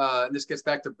 unfortunately, this gets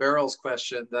back to Beryl's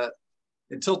question, that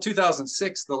until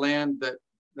 2006, the land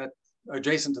that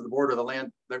adjacent to the border, the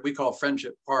land that we call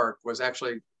Friendship Park, was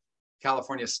actually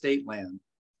California state land.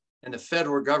 And the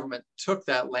federal government took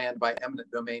that land by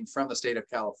eminent domain from the state of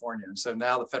California. And so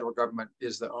now the federal government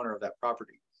is the owner of that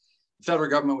property. The federal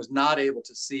government was not able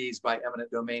to seize by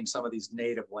eminent domain some of these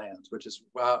native lands, which is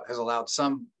has allowed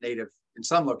some native, in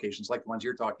some locations, like the ones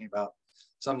you're talking about,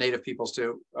 some native peoples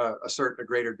to assert a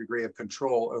greater degree of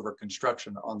control over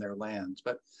construction on their lands.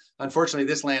 But unfortunately,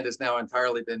 this land has now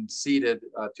entirely been ceded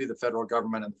to the federal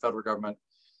government, and the federal government,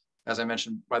 as I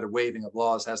mentioned, by the waiving of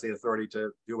laws, has the authority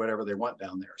to do whatever they want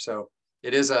down there. So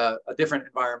it is a different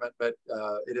environment, but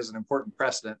it is an important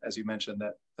precedent, as you mentioned,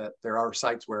 that there are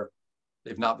sites where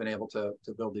they've not been able to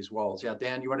build these walls. Yeah,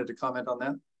 Dan, you wanted to comment on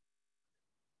that?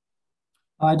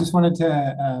 I just wanted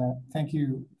to thank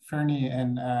you, Fernie,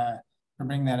 and for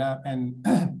bringing that up. And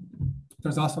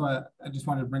there's also I just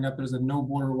wanted to bring up, there's a No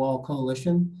Border Wall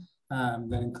Coalition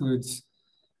that includes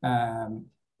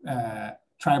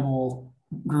tribal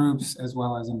groups as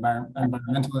well as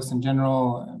environmentalists in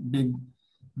general, big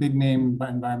name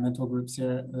environmental groups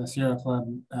here, the Sierra Club,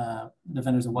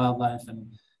 Defenders of Wildlife,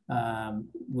 and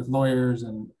with lawyers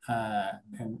and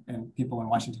people in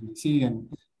Washington, D.C. And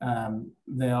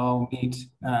they all meet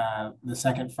the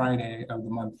second Friday of the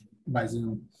month by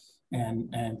Zoom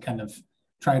and kind of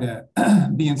try to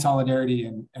be in solidarity.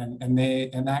 And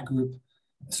that group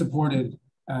supported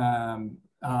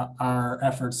our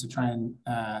efforts to try and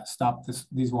stop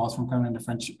these walls from coming into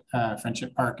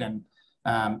Friendship Park. And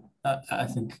I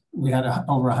think we had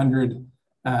over 100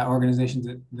 organizations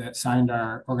that signed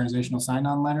our organizational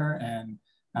sign-on letter, and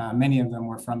many of them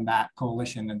were from that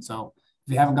coalition. And so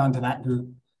if you haven't gone to that group,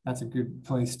 that's a good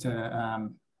place to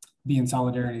be in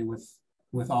solidarity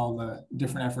with all the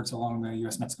different efforts along the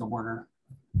U.S.-Mexico border.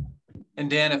 And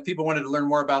Dan, if people wanted to learn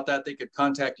more about that, they could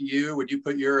contact you. Would you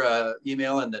put your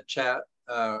email in the chat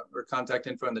or contact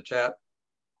info in the chat?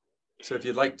 So if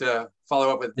you'd like to follow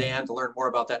up with Dan to learn more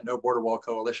about that No Border Wall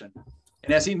Coalition.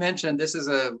 And as he mentioned, this is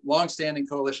a longstanding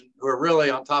coalition who are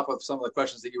really on top of some of the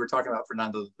questions that you were talking about,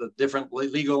 Fernando, the different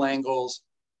legal angles,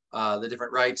 the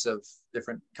different rights of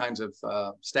different kinds of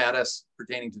status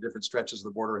pertaining to different stretches of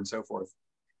the border and so forth,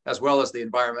 as well as the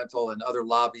environmental and other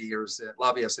lobbyists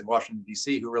in Washington,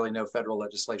 D.C. who really know federal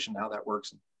legislation, how that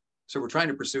works. So we're trying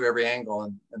to pursue every angle,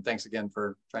 and thanks again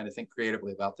for trying to think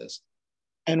creatively about this.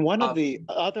 And one of the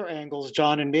other angles,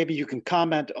 John, and maybe you can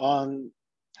comment on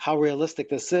how realistic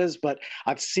this is, but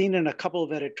I've seen in a couple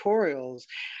of editorials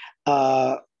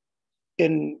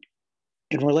in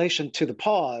relation to the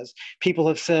pause, people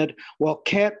have said, well,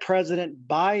 can't President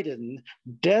Biden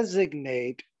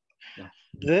designate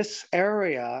this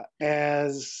area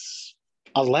as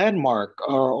a landmark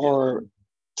or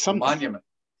some monument?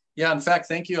 Yeah, in fact,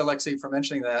 thank you, Alexei, for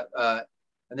mentioning that.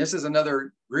 And this is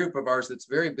another group of ours that's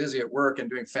very busy at work and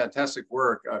doing fantastic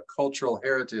work, a cultural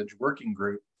heritage working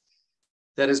group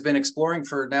that has been exploring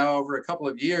for now over a couple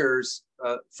of years.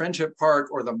 Friendship Park,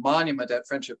 or the monument at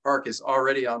Friendship Park, is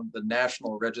already on the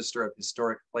National Register of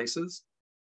Historic Places.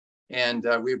 And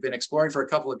we've been exploring for a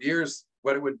couple of years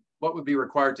what would be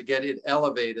required to get it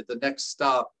elevated, the next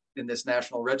stop in this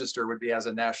national register would be as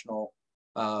a national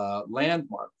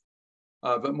landmark.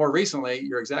 But more recently,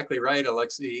 you're exactly right,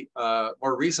 Alexi.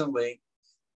 More recently,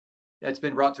 it's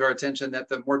been brought to our attention that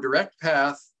the more direct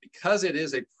path, because it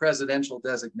is a presidential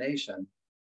designation,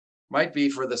 might be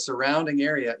for the surrounding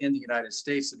area in the United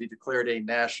States to be declared a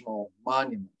national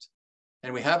monument.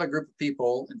 And we have a group of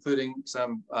people, including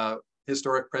some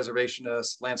historic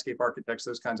preservationists, landscape architects,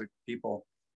 those kinds of people,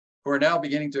 who are now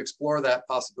beginning to explore that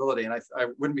possibility. And I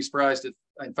wouldn't be surprised if,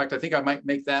 in fact, I think I might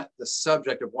make that the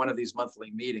subject of one of these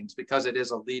monthly meetings because it is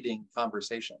a leading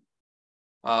conversation.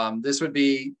 This would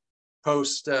be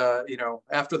post,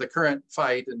 after the current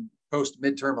fight and post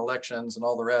midterm elections and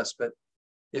all the rest. But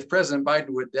if President Biden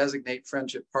would designate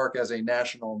Friendship Park as a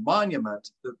national monument,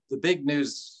 the big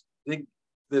news,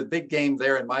 the big game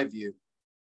there, in my view,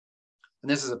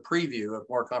 and this is a preview of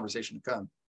more conversation to come,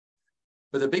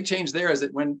 but the big change there is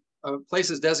that when a place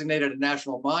is designated a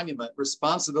national monument,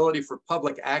 responsibility for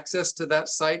public access to that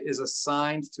site is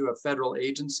assigned to a federal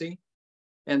agency,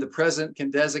 and the president can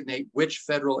designate which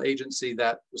federal agency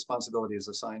that responsibility is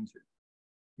assigned to.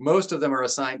 Most of them are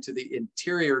assigned to the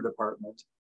Interior Department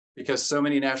because so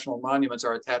many national monuments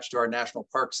are attached to our national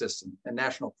park system, and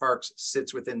national parks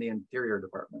sits within the Interior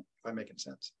Department, if I'm making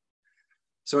sense.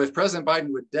 So if President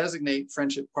Biden would designate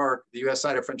Friendship Park, the US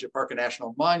side of Friendship Park, a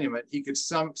national monument, he could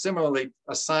similarly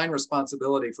assign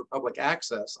responsibility for public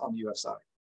access on the US side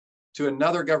to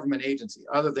another government agency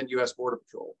other than US Border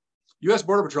Patrol. US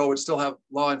Border Patrol would still have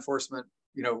law enforcement,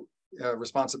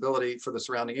 responsibility for the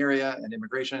surrounding area and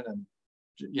immigration and,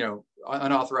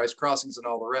 unauthorized crossings and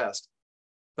all the rest.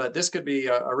 But this could be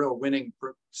a real winning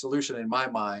solution in my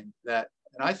mind that,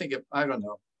 and I think, I don't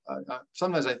know,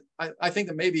 sometimes I think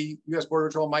that maybe US Border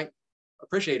Patrol might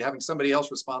appreciate having somebody else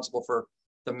responsible for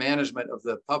the management of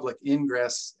the public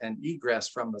ingress and egress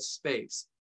from the space.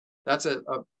 That's a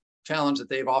challenge that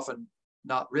they've often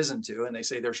not risen to, and they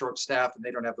say they're short-staffed and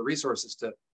they don't have the resources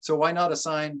to. So why not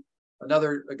assign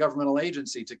another governmental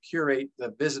agency to curate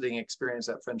the visiting experience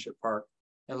at Friendship Park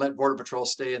and let Border Patrol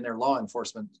stay in their law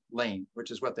enforcement lane,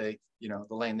 which is what they, the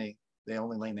lane the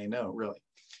only lane they know, really.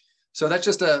 So that's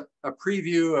just a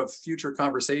preview of future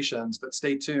conversations, but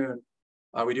stay tuned.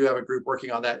 We do have a group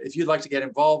working on that. If you'd like to get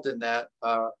involved in that,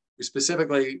 we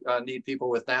specifically need people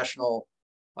with national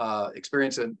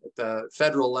experience at the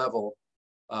federal level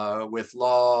with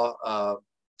law,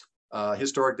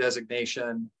 historic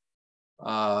designation,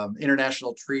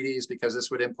 international treaties, because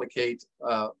this would implicate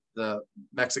the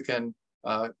Mexican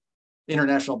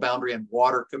International Boundary and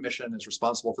Water Commission is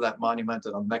responsible for that monument,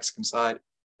 and on the Mexican side,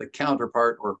 the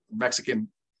counterpart or Mexican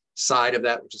side of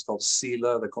that, which is called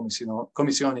SILA, the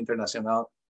Comisión Internacional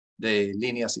de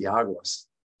Líneas y Aguas.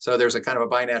 So there's a kind of a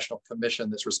binational commission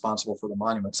that's responsible for the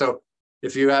monument. So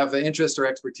if you have interest or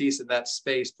expertise in that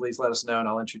space, please let us know, and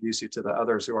I'll introduce you to the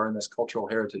others who are in this cultural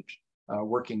heritage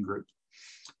working group.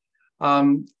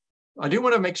 I do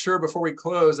want to make sure before we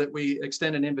close that we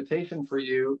extend an invitation for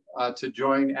you to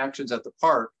join Actions at the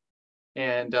Park.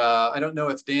 And I don't know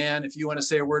if Dan, if you want to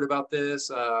say a word about this,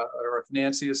 or if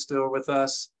Nancy is still with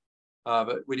us,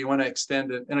 but we do want to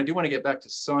extend it. And I do want to get back to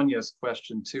Sonia's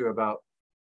question too about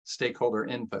stakeholder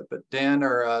input. But Dan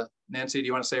or Nancy, do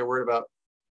you want to say a word about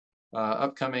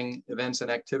upcoming events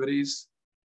and activities?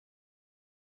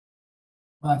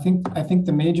 Well, I think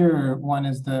the major one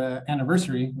is the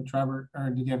anniversary, which Robert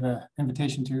already gave an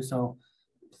invitation to. So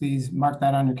please mark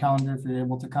that on your calendar if you're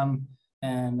able to come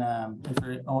and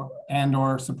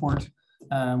or support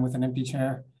with an empty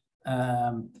chair.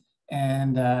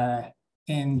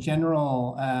 In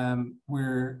general, we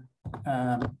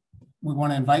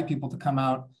want to invite people to come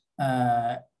out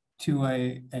to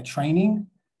a training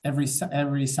every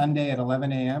Sunday at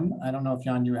 11 a.m. I don't know if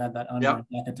Jan, you had that on your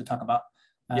jacket to talk about.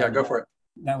 Yeah, go for it.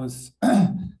 That was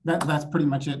that's pretty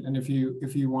much it. And if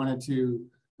you wanted to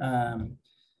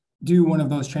do one of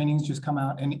those trainings, just come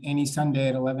out any Sunday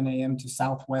at 11 a.m. to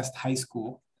Southwest High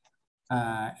School,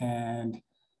 and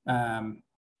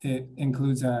it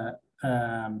includes a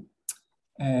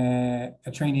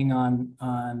training on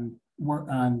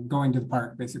going to the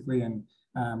park basically, and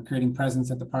creating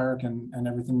presence at the park and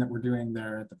everything that we're doing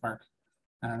there at the park.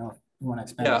 I don't know if you want to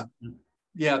expand. Yeah.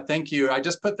 Yeah, thank you. I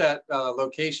just put that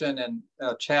location and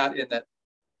chat in that.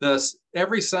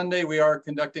 Every Sunday we are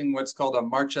conducting what's called a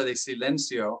Marcha de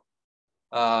Silencio.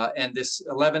 And this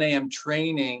 11 a.m.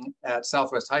 training at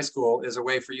Southwest High School is a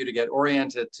way for you to get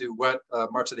oriented to what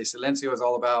Marcha de Silencio is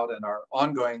all about, and our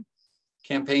ongoing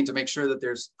campaign to make sure that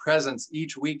there's presence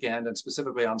each weekend, and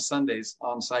specifically on Sundays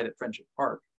on site at Friendship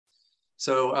Park.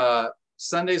 So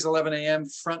Sundays, 11 a.m.,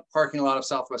 front parking lot of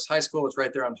Southwest High School. It's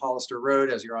right there on Hollister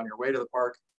Road as you're on your way to the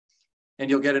park. and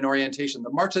you'll get an orientation.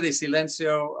 The Marcha de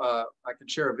Silencio, I can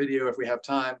share a video if we have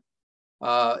time,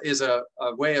 is a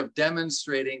way of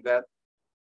demonstrating that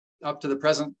up to the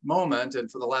present moment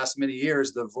and for the last many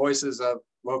years, the voices of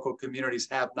local communities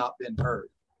have not been heard.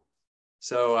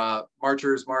 So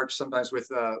marchers march sometimes with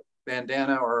a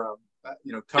bandana or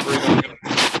covering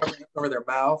over their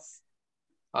mouth,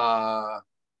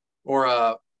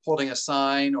 or holding a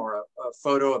sign or a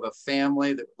photo of a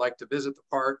family that would like to visit the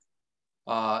park.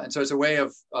 And so it's a way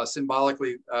of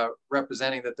symbolically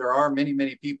representing that there are many,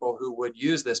 many people who would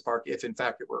use this park if in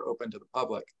fact it were open to the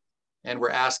public. And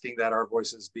we're asking that our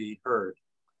voices be heard.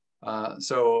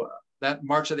 So that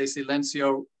Marcha de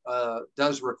Silencio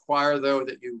does require, though,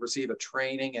 that you receive a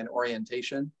training and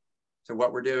orientation to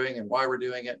what we're doing and why we're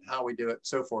doing it, and how we do it, and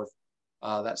so forth.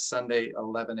 That's Sunday,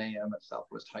 11 a.m. at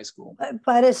Southwest High School.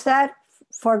 But is that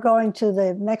for going to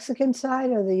the Mexican side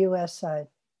or the U.S. side?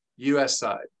 U.S.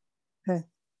 side. Okay.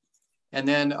 And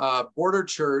then Border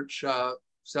Church,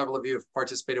 several of you have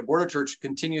participated. Border Church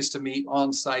continues to meet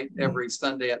on site every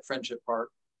Sunday at Friendship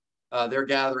Park. Their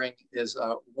gathering is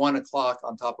 1 o'clock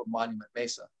on top of Monument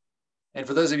Mesa. And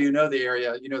for those of you who know the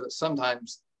area, you know that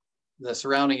sometimes the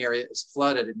surrounding area is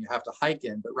flooded and you have to hike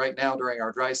in. But right now during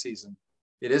our dry season,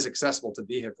 it is accessible to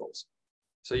vehicles.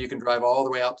 So you can drive all the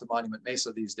way out to Monument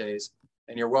Mesa these days.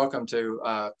 And you're welcome to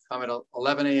come at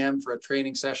 11 a.m. for a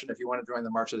training session if you want to join the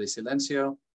Marcha de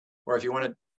Silencio, or if you want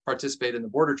to participate in the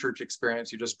Border Church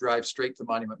experience, you just drive straight to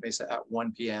Monument Mesa at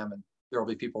 1 p.m. and there will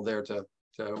be people there to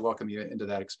welcome you into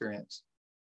that experience.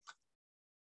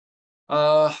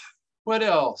 What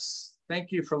else?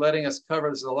 Thank you for letting us cover.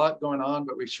 There's a lot going on,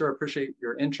 but we sure appreciate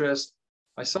your interest.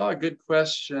 I saw a good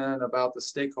question about the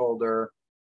stakeholder.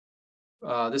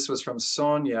 This was from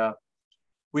Sonia.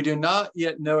 We do not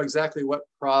yet know exactly what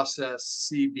process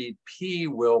CBP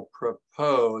will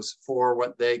propose for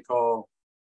what they call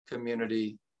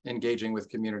engaging with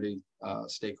community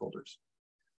stakeholders.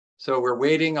 So we're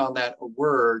waiting on that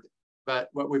word, but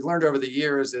what we've learned over the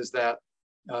years is that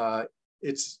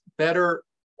it's better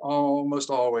almost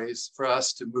always for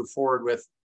us to move forward with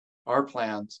our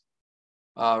plans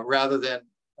rather than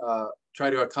try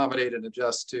to accommodate and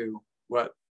adjust to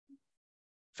what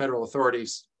federal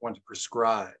authorities want to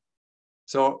prescribe.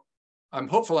 So I'm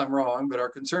hopeful I'm wrong, but our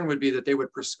concern would be that they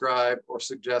would prescribe or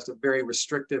suggest a very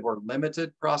restrictive or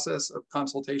limited process of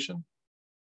consultation.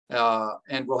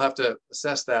 And we'll have to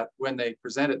assess that when they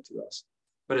present it to us.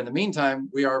 But in the meantime,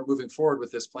 we are moving forward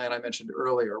with this plan I mentioned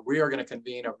earlier. We are going to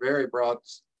convene a very broad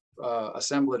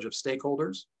assemblage of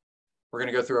stakeholders. We're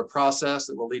going to go through a process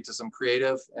that will lead to some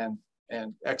creative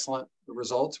and excellent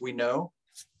results, we know.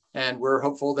 And we're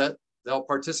hopeful that they'll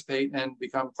participate and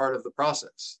become part of the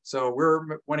process. So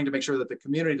we're wanting to make sure that the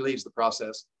community leads the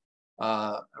process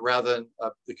rather than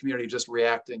the community just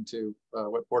reacting to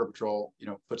what Border Patrol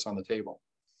puts on the table.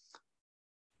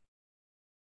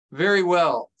 Very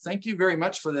well. Thank you very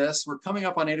much for this. We're coming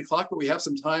up on 8 o'clock, but we have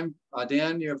some time.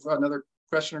 Dan, you have another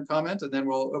question or comment, and then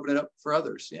we'll open it up for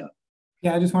others. Yeah.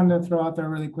 Yeah, I just wanted to throw out there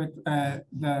really quick.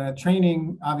 The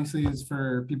training obviously is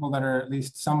for people that are at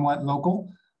least somewhat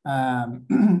local.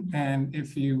 And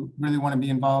if you really want to be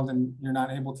involved and you're not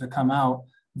able to come out,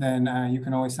 then you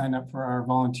can always sign up for our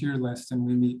volunteer list, and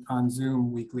we meet on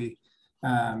Zoom weekly.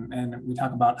 And we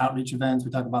talk about outreach events,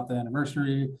 we talk about the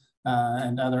anniversary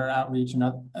and other outreach and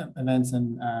events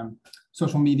and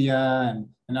social media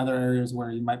and other areas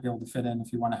where you might be able to fit in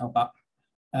if you want to help out,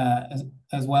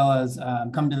 as well as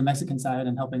coming to the Mexican side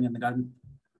and helping in the garden.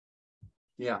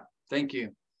 Yeah, thank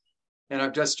you. And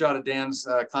I've just jotted Dan's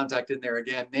contact in there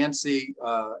again. Nancy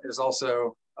is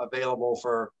also available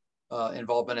for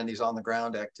involvement in these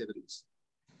on-the-ground activities.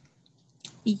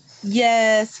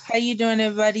 Yes, how you doing,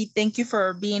 everybody? Thank you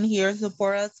for being here,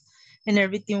 support us and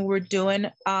everything we're doing.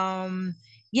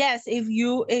 Yes, if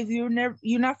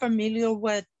you're not familiar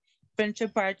with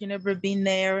Friendship Park, you never been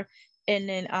there, and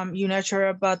then you're not sure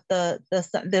about the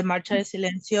Marcha de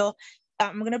Silencio,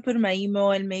 I'm gonna put in my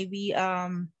email, and maybe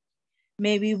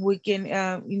we can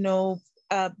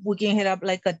we can hit up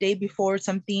like a day before or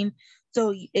something,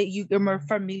 so you're more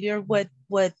familiar with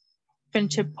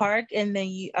Friendship Park, and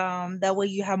then that way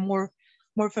you have more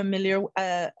familiar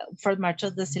for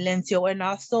Marcha de Silencio. And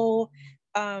also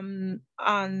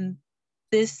on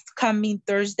this coming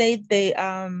Thursday,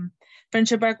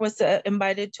 Friendship Park was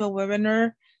invited to a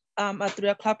webinar at 3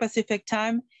 o'clock Pacific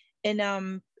time,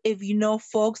 and if you know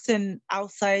folks in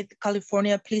outside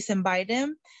California, please invite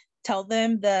them. tell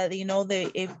them that, you know,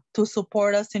 if to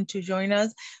support us and to join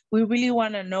us. We really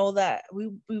want to know that,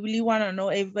 we really want to know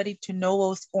everybody to know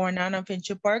what's going on in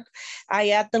Friendship Park. I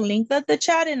add the link at the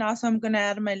chat, and also I'm going to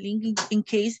add my link in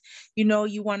case, you know,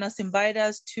 you want us to invite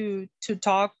us to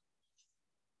talk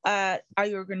at our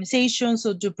organizations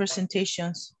or do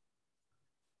presentations.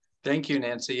 Thank you,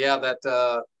 Nancy. Yeah,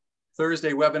 that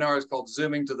Thursday webinar is called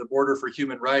Zooming to the Border for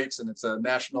Human Rights, and it's a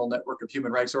national network of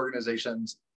human rights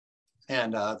organizations.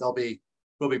 And we'll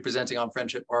be presenting on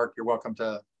Friendship Park. You're welcome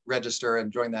to register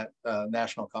and join that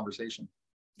national conversation.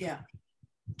 Yeah.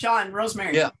 John,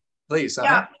 Rosemary. Yeah, please.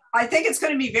 Yeah, I think it's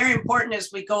going to be very important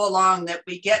as we go along that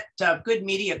we get good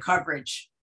media coverage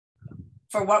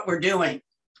for what we're doing.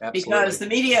 Absolutely. Because the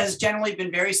media has generally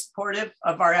been very supportive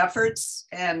of our efforts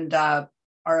and our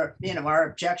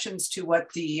objections to what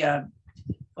they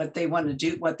want to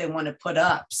do, what they want to put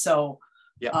up. So,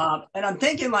 yeah. And I'm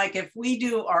thinking, like, if we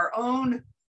do our own,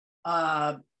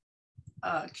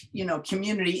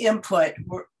 community input,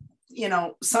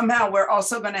 somehow we're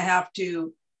also going to have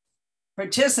to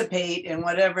participate in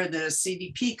whatever the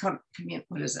CDP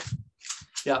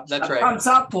Yeah, that's right. Comes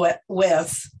up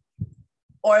with,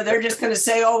 or they're just going to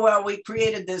say, oh, well, we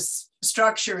created this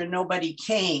structure and nobody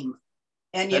came.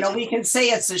 And, we can say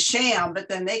it's a sham, but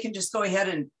then they can just go ahead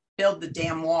and build the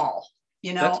damn wall,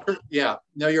 Yeah,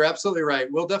 no, you're absolutely right.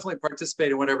 We'll definitely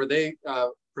participate in whatever they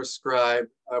prescribe,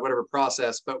 whatever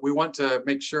process, but we want to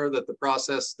make sure that the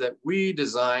process that we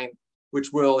design,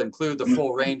 which will include the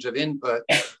full range of input,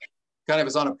 kind of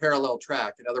is on a parallel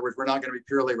track. In other words, we're not going to be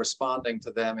purely responding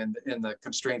to them in the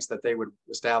constraints that they would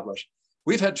establish.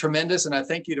 We've had tremendous, and I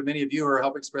thank you to many of you who are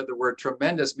helping spread the word,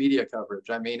 tremendous media coverage.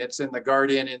 I mean, it's in The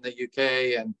Guardian in the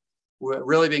UK and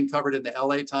really being covered in the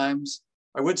LA Times.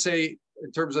 I would say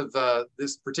in terms of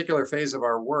this particular phase of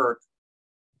our work,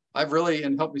 I've really,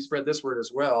 and helped me spread this word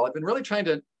as well, I've been really trying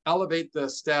to elevate the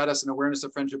status and awareness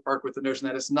of Friendship Park with the notion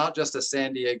that it's not just a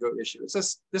San Diego issue.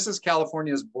 This is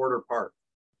California's border park.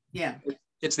 Yeah.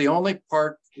 It's the only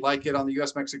park like it on the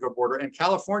US-Mexico border, and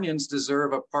Californians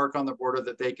deserve a park on the border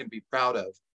that they can be proud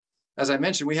of. As I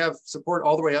mentioned, we have support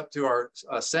all the way up to our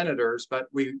senators, but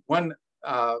one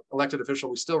elected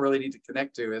official we still really need to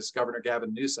connect to is Governor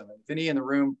Gavin Newsom. And if any in the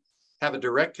room have a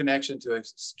direct connection to a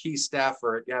key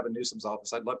staffer at Gavin Newsom's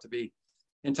office, I'd love to be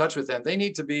in touch with them. They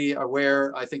need to be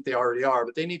aware, I think they already are,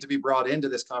 but they need to be brought into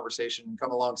this conversation and come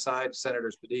alongside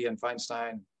Senators Padilla and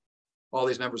Feinstein, all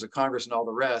these members of Congress and all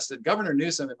the rest. And Governor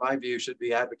Newsom, in my view, should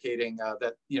be advocating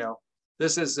that,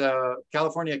 this is,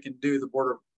 California can do a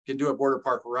border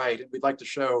park right. And we'd like to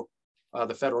show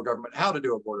the federal government how to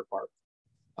do a border park.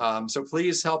 So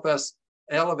please help us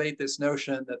elevate this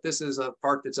notion that this is a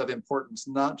park that's of importance,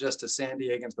 not just to San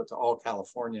Diegans, but to all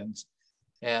Californians.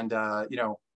 And,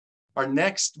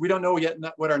 we don't know yet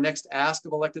what our next ask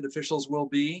of elected officials will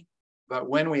be. But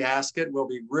when we ask it, we'll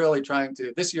be really trying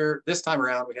to, this time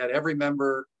around, we had every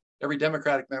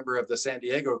Democratic member of the San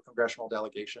Diego congressional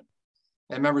delegation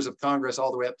and members of Congress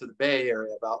all the way up to the Bay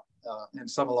Area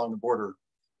and some along the border.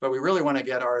 But we really want to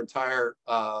get our entire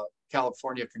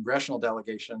California congressional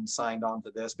delegation signed on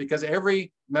to this, because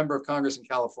every member of Congress in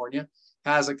California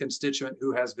has a constituent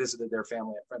who has visited their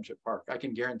family at Friendship Park. I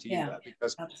can guarantee you that,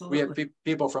 because we have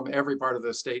people from every part of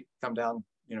the state come down,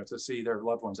 to see their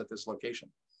loved ones at this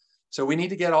location. So we need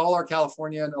to get all our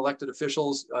Californian elected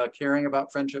officials caring about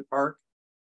Friendship Park.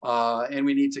 And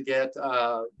we need to get,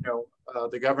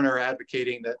 the governor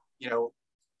advocating that,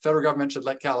 federal government should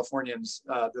let Californians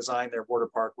design their border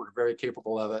park. We're very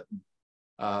capable of it.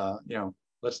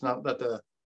 Let's not let the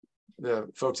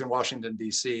folks in Washington,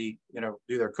 D.C.,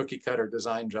 do their cookie cutter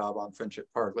design job on Friendship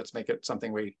Park. Let's make it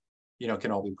something we, can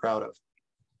all be proud of.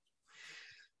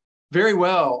 Very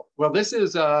well. Well, this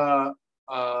is,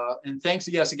 and thanks,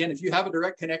 yes, again, if you have a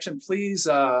direct connection, please,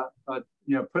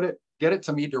 get it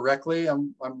to me directly.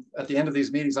 I'm at the end of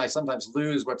these meetings, I sometimes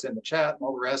lose what's in the chat and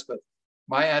all the rest, but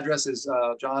my address is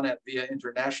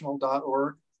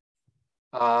john@viainternational.org.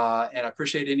 And I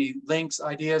appreciate any links,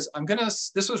 ideas.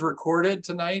 This was recorded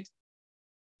tonight,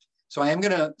 so I am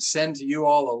gonna send to you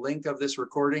all a link of this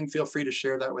recording. Feel free to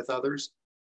share that with others.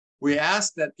 We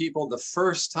ask that people, the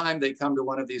first time they come to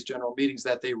one of these general meetings,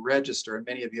 that they register, and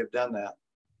many of you have done that.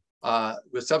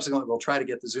 Subsequently, we'll try to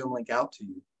get the Zoom link out to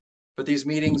you. But these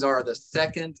meetings are the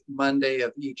second Monday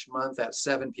of each month at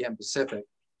 7 p.m. Pacific,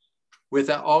 with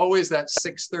always that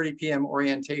 6:30 p.m.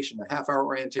 orientation, a half-hour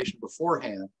orientation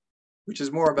beforehand, which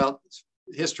is more about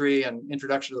history and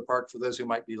introduction to the park for those who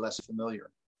might be less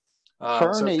familiar.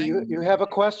 Fernie, you have a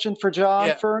question for John,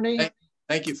 yeah, Fernie?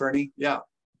 Thank you, Fernie. Yeah.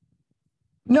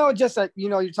 No, just that, you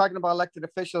know, you're talking about elected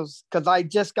officials, because I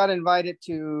just got invited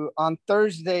to, on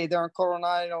Thursday, there in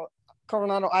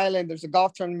Coronado Island, there's a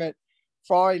golf tournament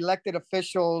for our elected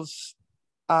officials.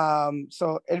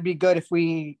 So it'd be good if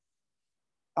we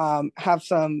have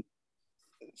something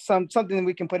that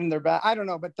we can put in their bag. I don't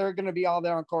know, but they're going to be all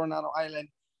there on Coronado Island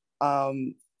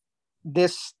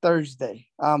this Thursday.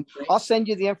 I'll send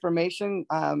you the information.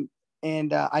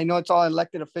 And I know it's all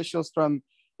elected officials from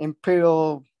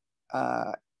Imperial.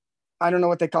 I don't know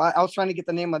what they call it. I was trying to get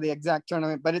the name of the exact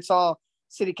tournament, but it's all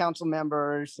city council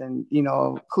members and, you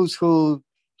know, who's who,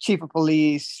 chief of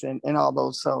police and all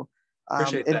those. So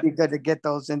it'd be good to get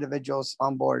those individuals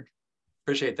on board.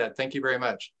 Appreciate that. Thank you very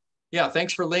much. Yeah,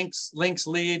 thanks for links,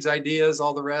 leads, ideas,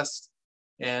 all the rest.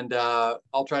 And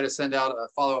I'll try to send out a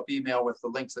follow-up email with the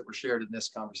links that were shared in this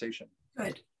conversation.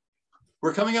 Good.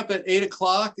 We're coming up at 8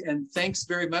 o'clock, and thanks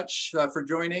very much for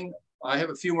joining. I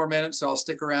have a few more minutes, so I'll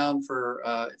stick around for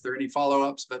if there are any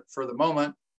follow-ups. But for the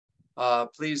moment,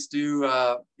 please do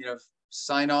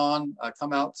sign on,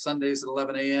 come out Sundays at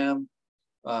 11 a.m.,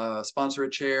 sponsor a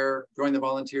chair, join the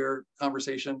volunteer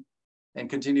conversation, and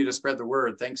continue to spread the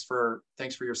word. Thanks for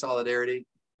your solidarity.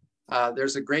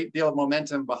 There's a great deal of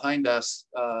momentum behind us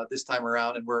this time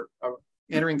around, and we're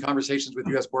entering conversations with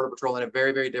U.S. Border Patrol in a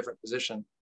very, very different position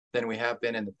than we have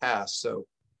been in the past. So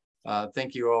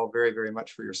thank you all very, very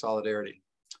much for your solidarity.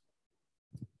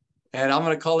 And I'm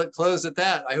going to call it closed at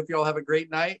that. I hope you all have a great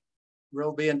night.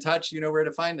 We'll be in touch. You know where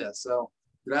to find us. So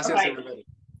gracias, right, everybody.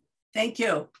 Thank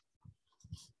you.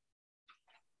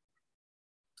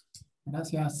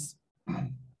 Gracias.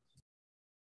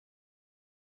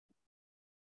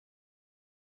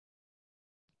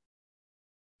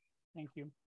 Thank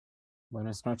you.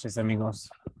 Buenas noches, amigos.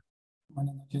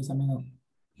 Buenas noches, amigo.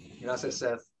 Gracias,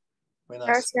 Seth. Buenas.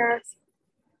 Gracias.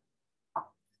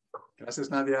 Gracias,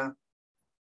 Nadia.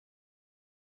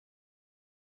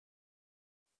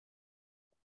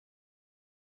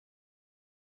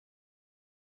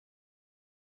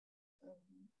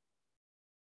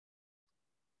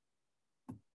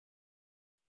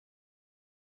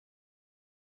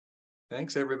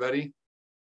 Thanks, everybody.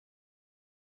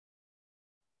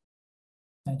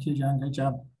 Thank you, John. Great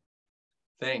job.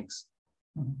 Thanks.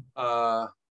 Mm-hmm.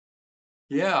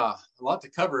 Yeah, a lot to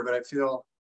cover, but I feel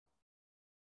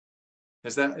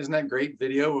isn't that great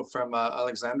video from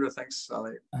Alexandra? Thanks,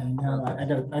 Ali. I know.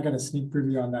 I got a sneak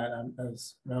preview on that. I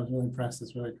was really impressed.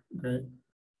 It's really great.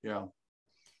 Yeah.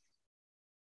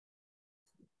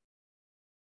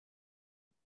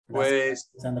 Pues,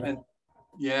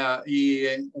 y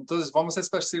entonces vamos a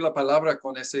esparcir la palabra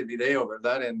con ese video,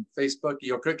 ¿verdad? En Facebook. Y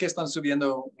yo creo que están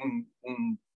subiendo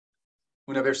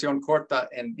una versión corta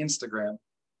en Instagram.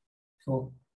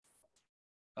 Cool.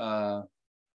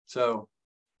 So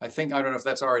I don't know if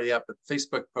that's already up, but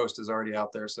Facebook post is already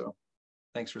out there. So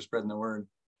thanks for spreading the word.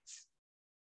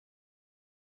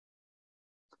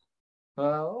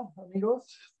 Well, amigos.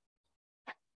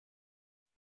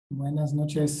 Buenas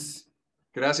noches.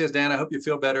 Gracias, Dan. I hope you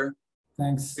feel better.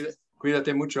 Thanks.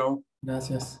 Cuídate mucho.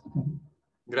 Gracias.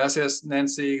 Gracias,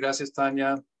 Nancy. Gracias,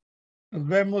 Tanya. Nos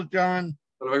vemos, John.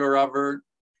 Hasta luego, Robert.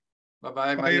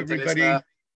 Bye-bye, María everybody. Teresa.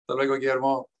 Hasta luego,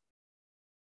 Guillermo.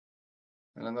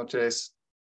 Buenas noches.